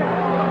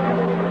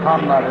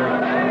 Come, Mother.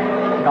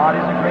 God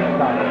is a great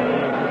God.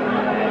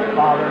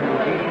 Father, in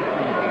Jesus'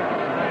 name.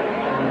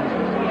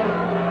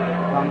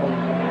 Humble.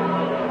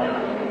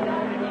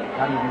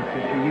 How do you do,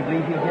 sister? You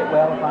believe you'll get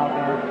well if I'll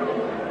bear?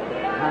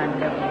 Kind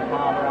Heavenly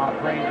Father, I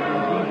pray that in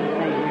Jesus'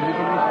 name you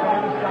can restore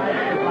the sight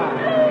of your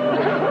life.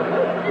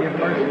 Give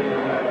mercy to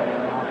me.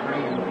 I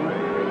pray in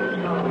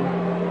Jesus'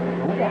 name.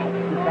 No doubt.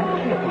 Keep that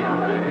ship now.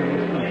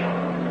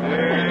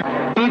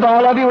 Believe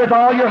all of you with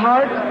all your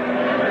heart.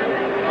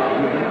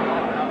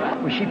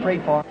 Was she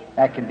prayed for?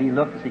 That can be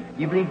looked. See,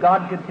 you believe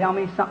God could tell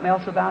me something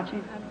else about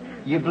you?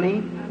 You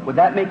believe? Would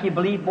that make you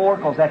believe more?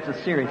 Because that's a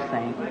serious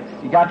thing.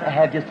 You got to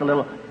have just a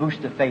little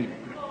boost of faith.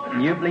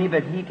 You believe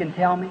that He can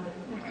tell me?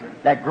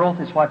 That growth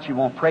is what you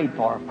want prayed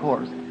for, of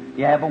course.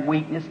 You have a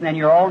weakness, and then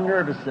you're all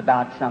nervous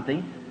about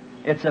something.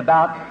 It's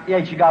about,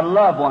 yes, you got a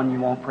loved one you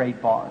want prayed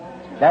for.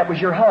 That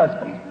was your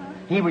husband.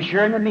 He was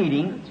here in the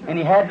meeting, and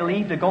he had to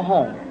leave to go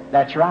home.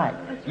 That's right.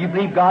 You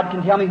believe God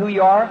can tell me who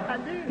you are?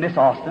 Miss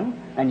Austin,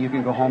 and you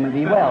can go home and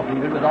be well.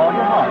 Believe it with all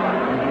your heart.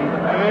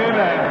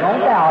 Amen. Don't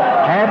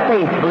doubt. Have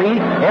faith.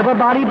 Believe.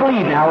 Everybody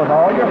believe now with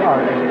all your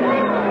heart.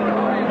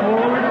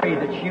 Lord, pray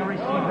that she'll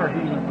receive her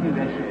healing too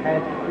as she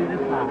passes through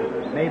this life.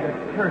 May the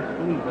curse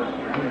leave her in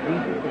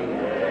Jesus' name.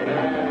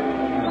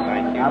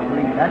 Thank you. I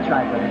believe that's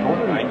right, brother. Go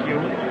believe. Thank you.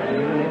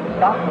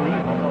 Stop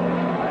believing.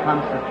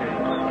 Come, sister.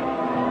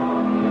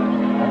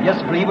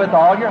 Just believe with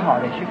all your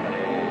heart as you can.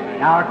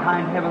 Now, our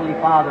kind Heavenly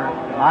Father,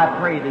 I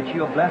pray that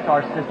You'll bless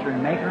our sister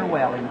and make her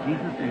well in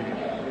Jesus'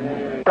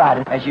 name.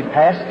 Right, as you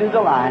pass through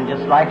the line,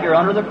 just like you're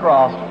under the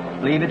cross,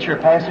 believe that you're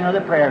passing under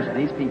the prayers of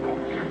these people.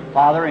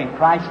 Father, in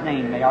Christ's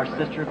name, may our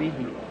sister be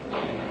healed.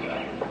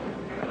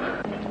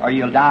 Or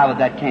you'll die with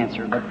that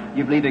cancer, but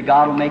you believe that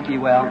God will make you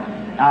well.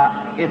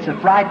 It's a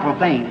frightful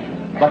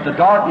thing, but the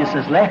darkness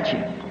has left you.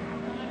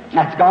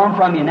 That's gone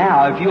from you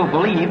now. If you'll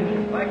believe,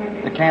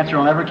 the cancer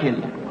will never kill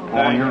you.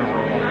 On your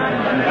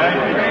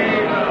own.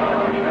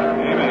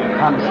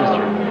 Come,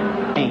 sister.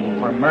 Amen.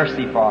 For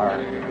mercy for her.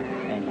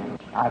 Amen.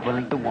 I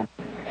believe the woman.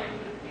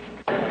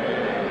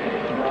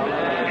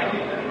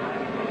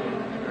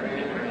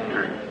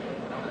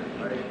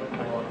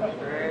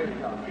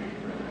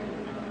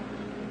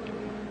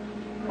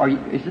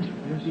 Is this?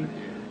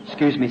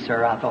 Excuse me,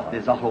 sir. I thought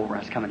there's a whole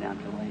rest coming down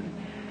to the lady.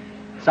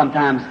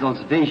 Sometimes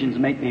those visions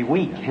make me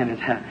weak, and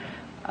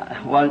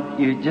well,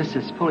 you just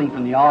as pulling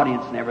from the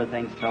audience and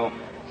everything so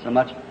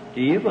much.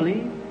 Do you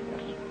believe?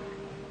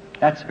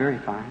 That's very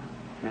fine.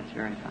 That's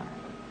very fine.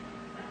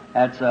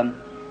 That's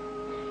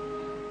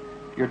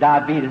your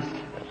diabetes.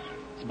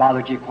 It's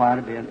bothered you quite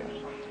a bit.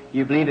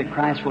 You believe that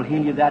Christ will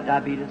heal you of that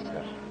diabetes?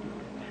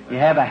 You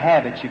have a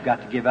habit you've got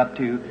to give up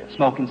to,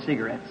 smoking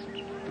cigarettes.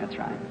 That's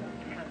right.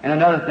 And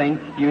another thing,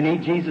 you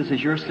need Jesus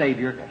as your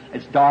Savior.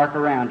 It's dark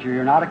around you.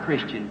 You're not a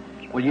Christian.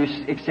 Will you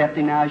accept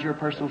Him now as your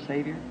personal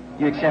Savior?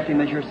 You accept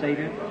Him as your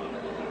Savior?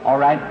 All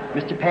right.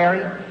 Mr.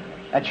 Perry,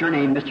 that's your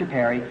name, Mr.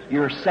 Perry.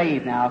 You're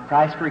saved now.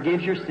 Christ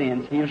forgives your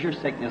sins, heals your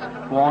sickness.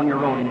 Go on your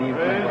road and be with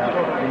Him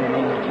in the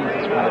name of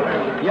Jesus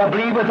Christ. You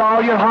believe with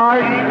all your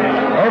heart?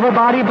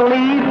 Everybody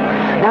believe?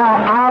 Now,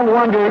 I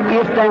wonder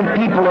if them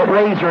people that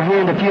raised their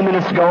hand a few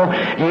minutes ago,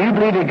 do you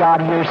believe that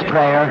God hears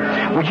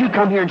prayer? Would you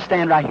come here and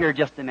stand right here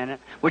just a minute?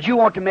 Would you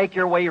want to make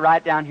your way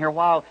right down here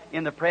while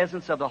in the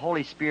presence of the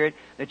Holy Spirit,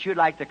 that you'd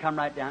like to come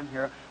right down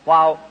here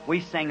while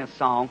we sing a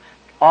song?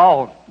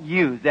 All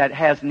you that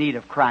has need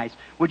of Christ,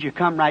 would you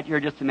come right here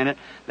just a minute,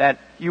 that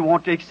you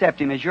want to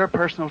accept Him as your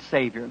personal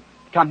Savior?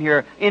 Come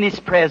here. In His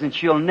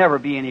presence, you'll never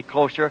be any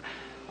closer.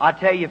 I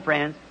tell you,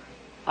 friends,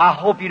 I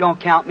hope you don't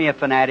count me a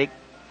fanatic.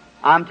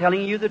 I'm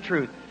telling you the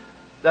truth.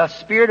 The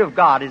Spirit of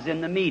God is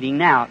in the meeting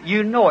now.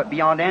 You know it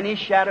beyond any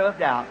shadow of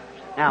doubt.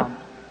 Now,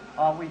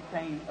 while we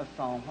sing a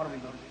song, what are we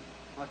going to do?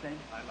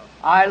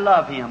 I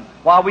love Him.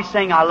 While we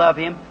sing I love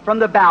Him, from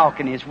the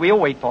balconies, we'll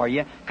wait for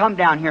you. Come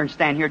down here and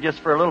stand here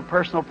just for a little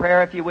personal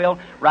prayer, if you will.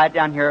 Right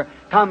down here.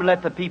 Come and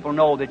let the people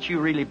know that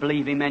you really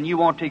believe Him and you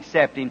want to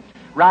accept Him.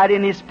 Right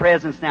in His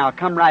presence now.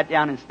 Come right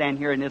down and stand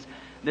here in this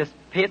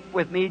pit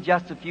with me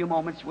just a few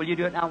moments. Will you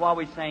do it now while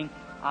we sing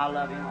I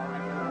love Him?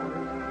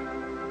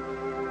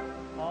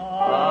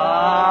 All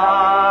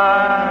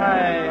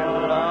right.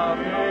 I love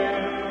Him.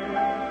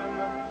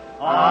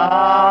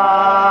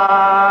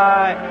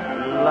 I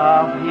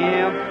love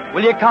Him.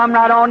 Will you come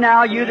right on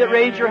now, you that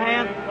raise your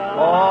hand?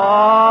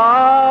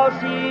 Oh,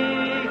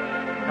 see.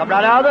 Come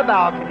right out of the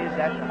balconies.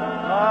 That's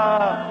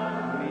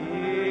love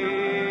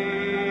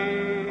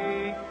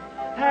me.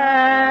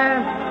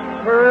 And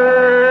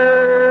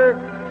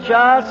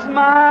purchase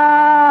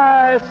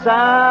my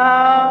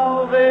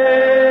salvation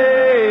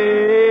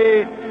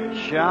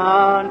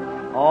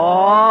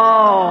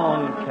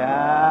on Calvary.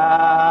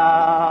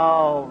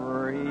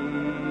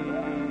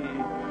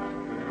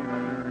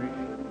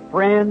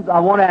 Friends,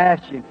 I want to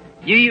ask you,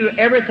 do you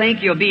ever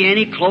think you'll be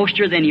any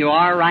closer than you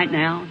are right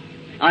now?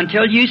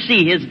 Until you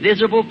see His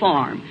visible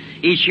form.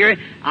 He's sure,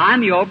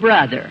 I'm your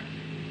brother.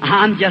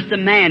 I'm just a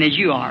man as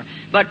you are.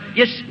 But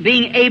just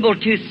being able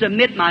to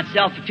submit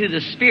myself to the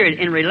Spirit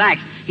and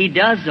relax, He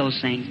does those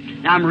things.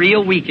 Now I'm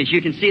real weak, as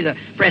you can see the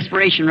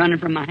perspiration running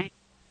from my hand.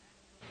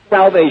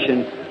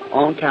 Salvation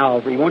on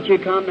Calvary. Won't you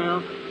come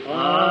now?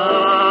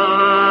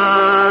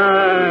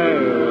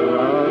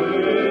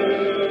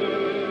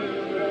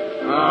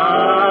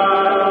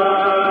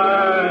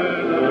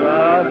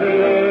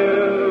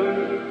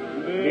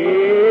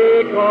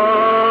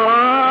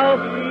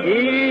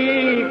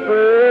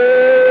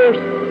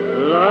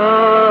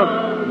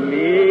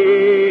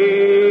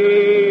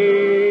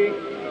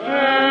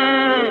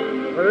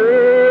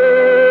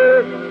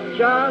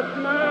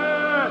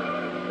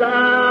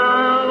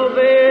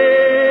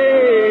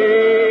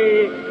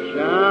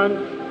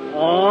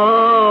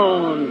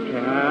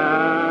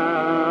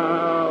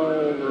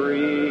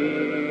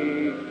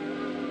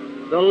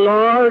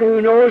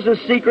 The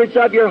secrets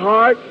of your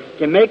heart,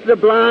 can make the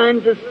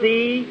blind to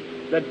see,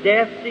 the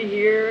deaf to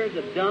hear,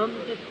 the dumb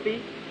to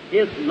speak.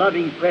 His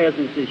loving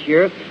presence is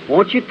here.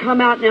 Won't you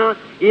come out now?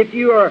 If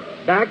you are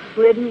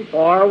backslidden,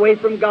 far away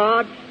from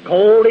God,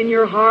 cold in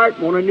your heart,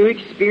 want a new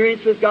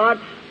experience with God,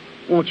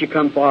 won't you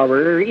come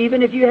forward? Or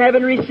even if you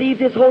haven't received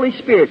His Holy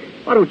Spirit,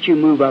 why don't you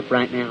move up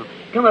right now?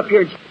 Come up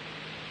here.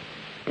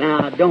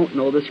 Now, I don't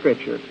know the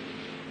Scripture.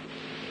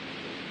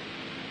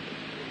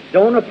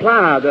 Don't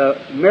apply the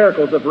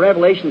miracles of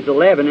Revelations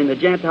 11 in the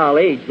Gentile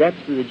age. That's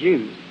to the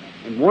Jews.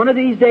 And one of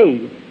these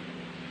days,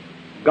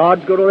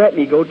 God's going to let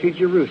me go to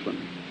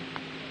Jerusalem.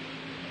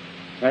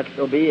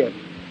 That'll be it.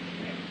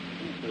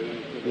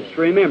 Just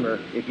remember,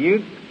 if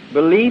you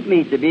believe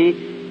me to be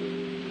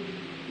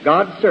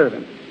God's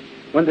servant.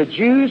 When the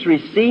Jews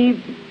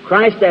received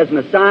Christ as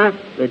Messiah,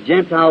 the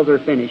Gentiles are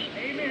finished.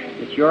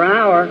 It's your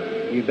hour.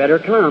 You better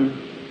come.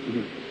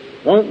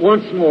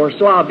 Once more,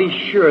 so I'll be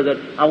sure that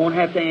I won't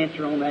have to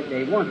answer on that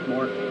day. Once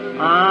more.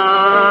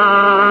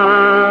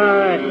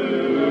 I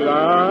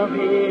love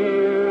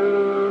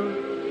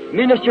Him.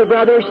 Minister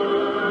brothers,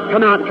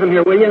 come out and come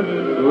here, will you?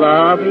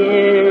 Love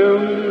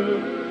Him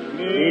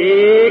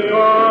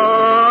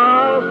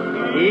because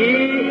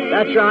He,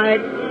 that's right,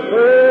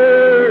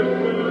 first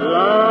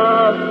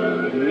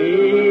loved me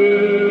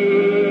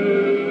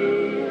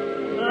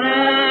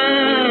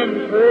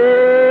and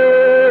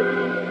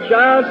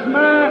purchased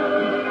my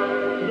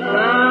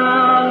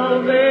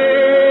salvation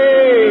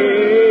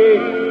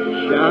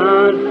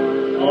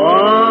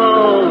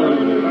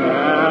on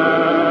Calvary.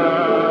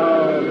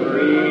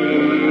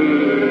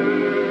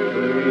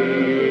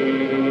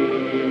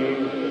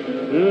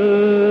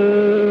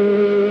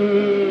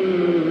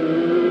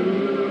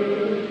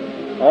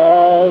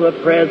 All the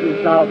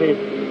presence of His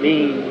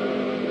being.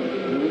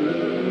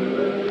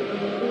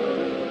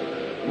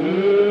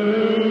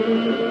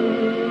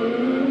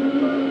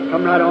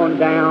 Come right on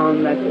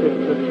down, that's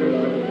it,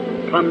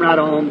 sister. Come right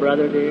on,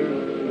 brother dear.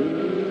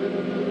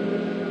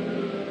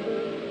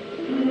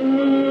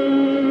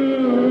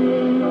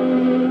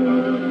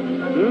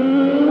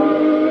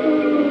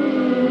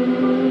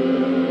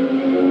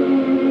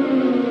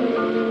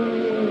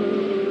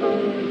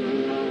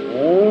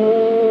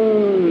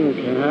 Oh,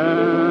 Calvary.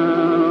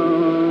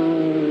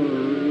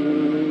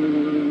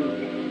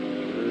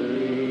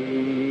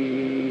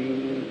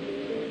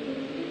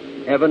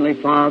 Heavenly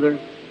Father,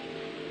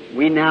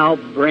 we now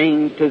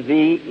bring to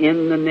Thee,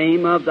 in the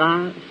name of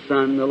Thy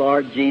Son, the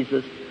Lord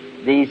Jesus,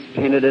 these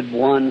penitent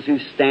ones who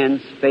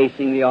stand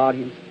facing the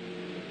audience.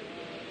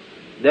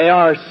 They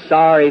are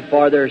sorry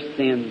for their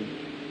sins.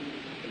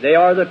 They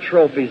are the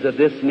trophies of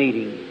this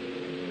meeting,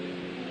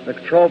 the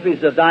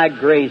trophies of Thy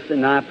grace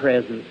and Thy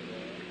presence.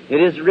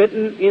 It is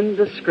written in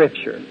the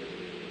Scripture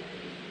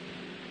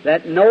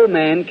that no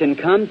man can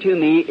come to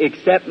me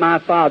except my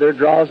Father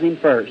draws him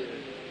first.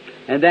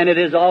 And then it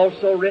is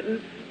also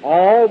written,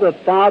 all the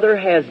Father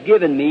has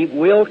given me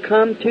will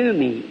come to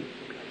me.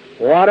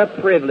 What a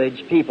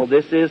privilege, people,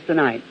 this is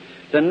tonight,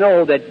 to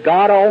know that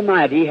God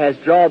Almighty has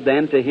drawn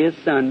them to His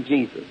Son,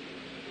 Jesus.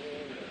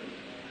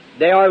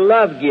 They are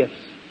love gifts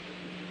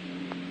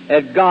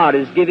that God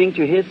is giving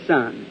to His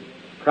Son,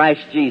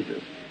 Christ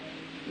Jesus.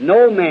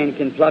 No man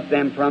can pluck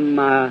them from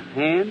my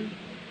hand,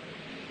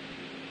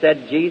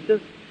 said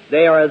Jesus.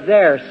 They are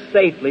there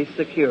safely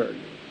secured.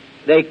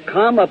 They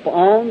come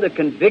upon the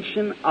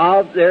conviction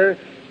of their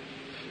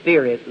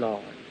Spirit,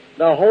 Lord.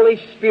 The Holy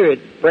Spirit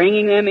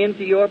bringing them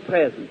into your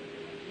presence.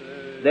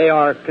 They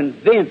are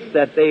convinced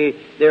that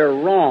they're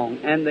wrong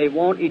and they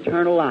want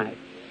eternal life.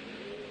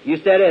 You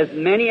said, as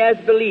many as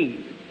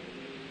believe,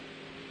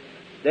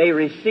 they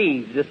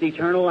receive this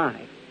eternal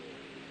life.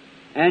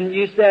 And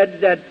you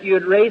said that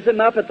you'd raise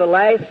them up at the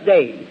last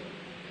days.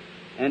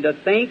 And to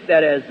think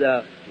that as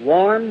a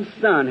warm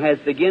sun has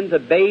begun to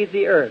bathe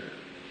the earth,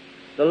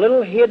 the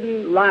little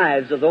hidden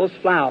lives of those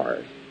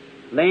flowers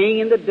laying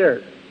in the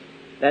dirt,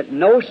 that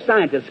no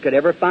scientist could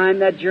ever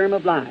find that germ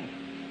of life,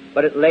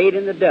 but it laid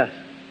in the dust.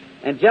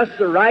 And just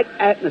the right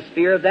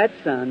atmosphere of that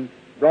sun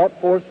brought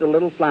forth the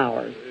little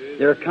flowers.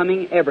 They're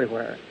coming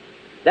everywhere.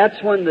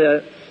 That's when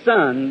the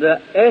sun,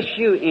 the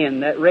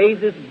S-U-N, that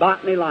raises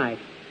botany life,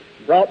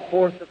 brought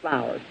forth the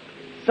flowers.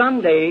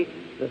 Someday,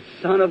 the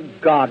Son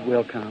of God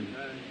will come.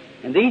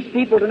 And these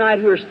people tonight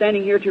who are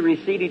standing here to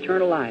receive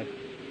eternal life,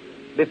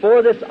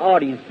 before this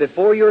audience,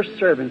 before your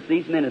servants,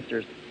 these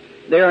ministers,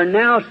 they are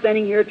now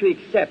standing here to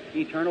accept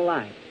eternal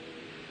life.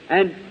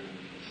 And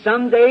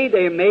someday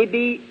they may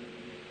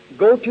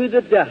go to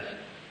the dust.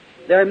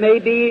 There may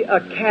be a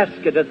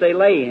casket that they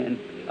lay in,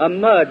 a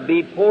mud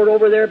be poured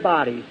over their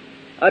bodies,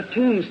 a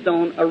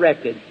tombstone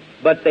erected,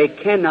 but they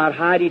cannot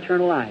hide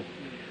eternal life.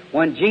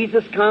 When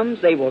Jesus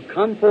comes, they will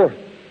come forth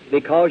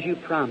because you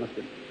promised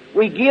it.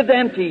 We give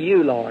them to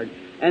you, Lord,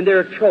 and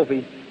their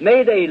trophies.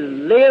 May they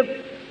live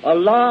a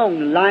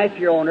long life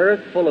here on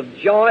earth full of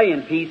joy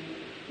and peace.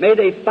 May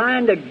they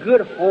find a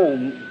good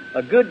home,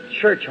 a good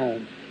church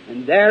home,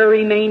 and there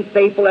remain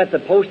faithful at the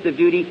post of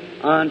duty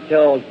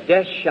until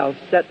death shall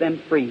set them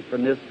free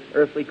from this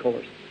earthly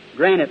course.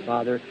 Grant it,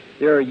 Father.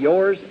 They are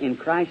yours in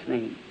Christ's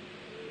name.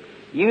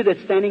 You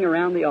that's standing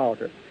around the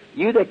altar,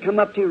 you that come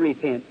up to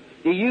repent,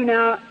 do you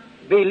now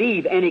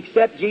believe and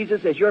accept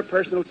Jesus as your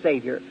personal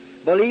Savior,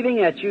 believing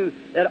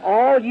that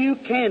all you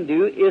can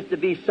do is to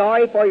be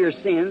sorry for your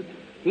sins?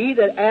 He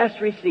that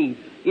asks receives.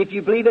 If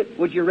you believe it,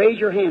 would you raise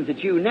your hands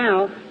that you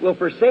now will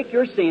forsake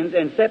your sins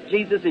and accept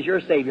Jesus as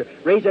your Savior?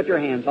 Raise up your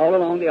hands all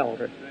along the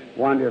altar.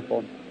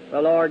 Wonderful.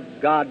 The Lord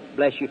God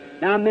bless you.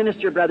 Now,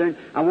 minister brethren,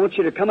 I want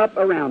you to come up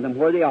around them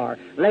where they are.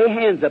 Lay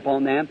hands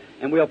upon them,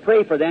 and we'll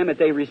pray for them that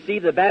they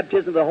receive the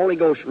baptism of the Holy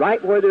Ghost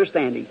right where they're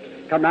standing.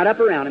 Come right up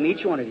around them,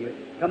 each one of you.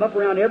 Come up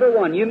around every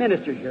one, you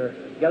ministers here.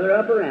 Gather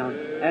up around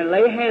and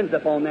lay hands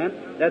upon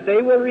them that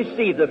they will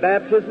receive the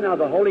baptism of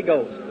the Holy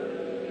Ghost.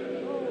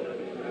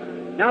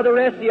 Now the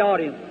rest of the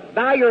audience,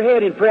 bow your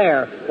head in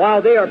prayer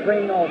while they are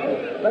praying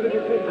also. Brother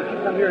DePlistis,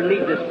 you come here and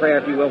lead this prayer,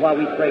 if you will, while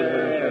we pray.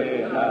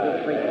 Amen.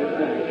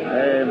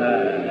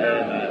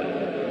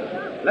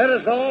 Amen. Let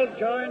us all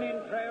join in.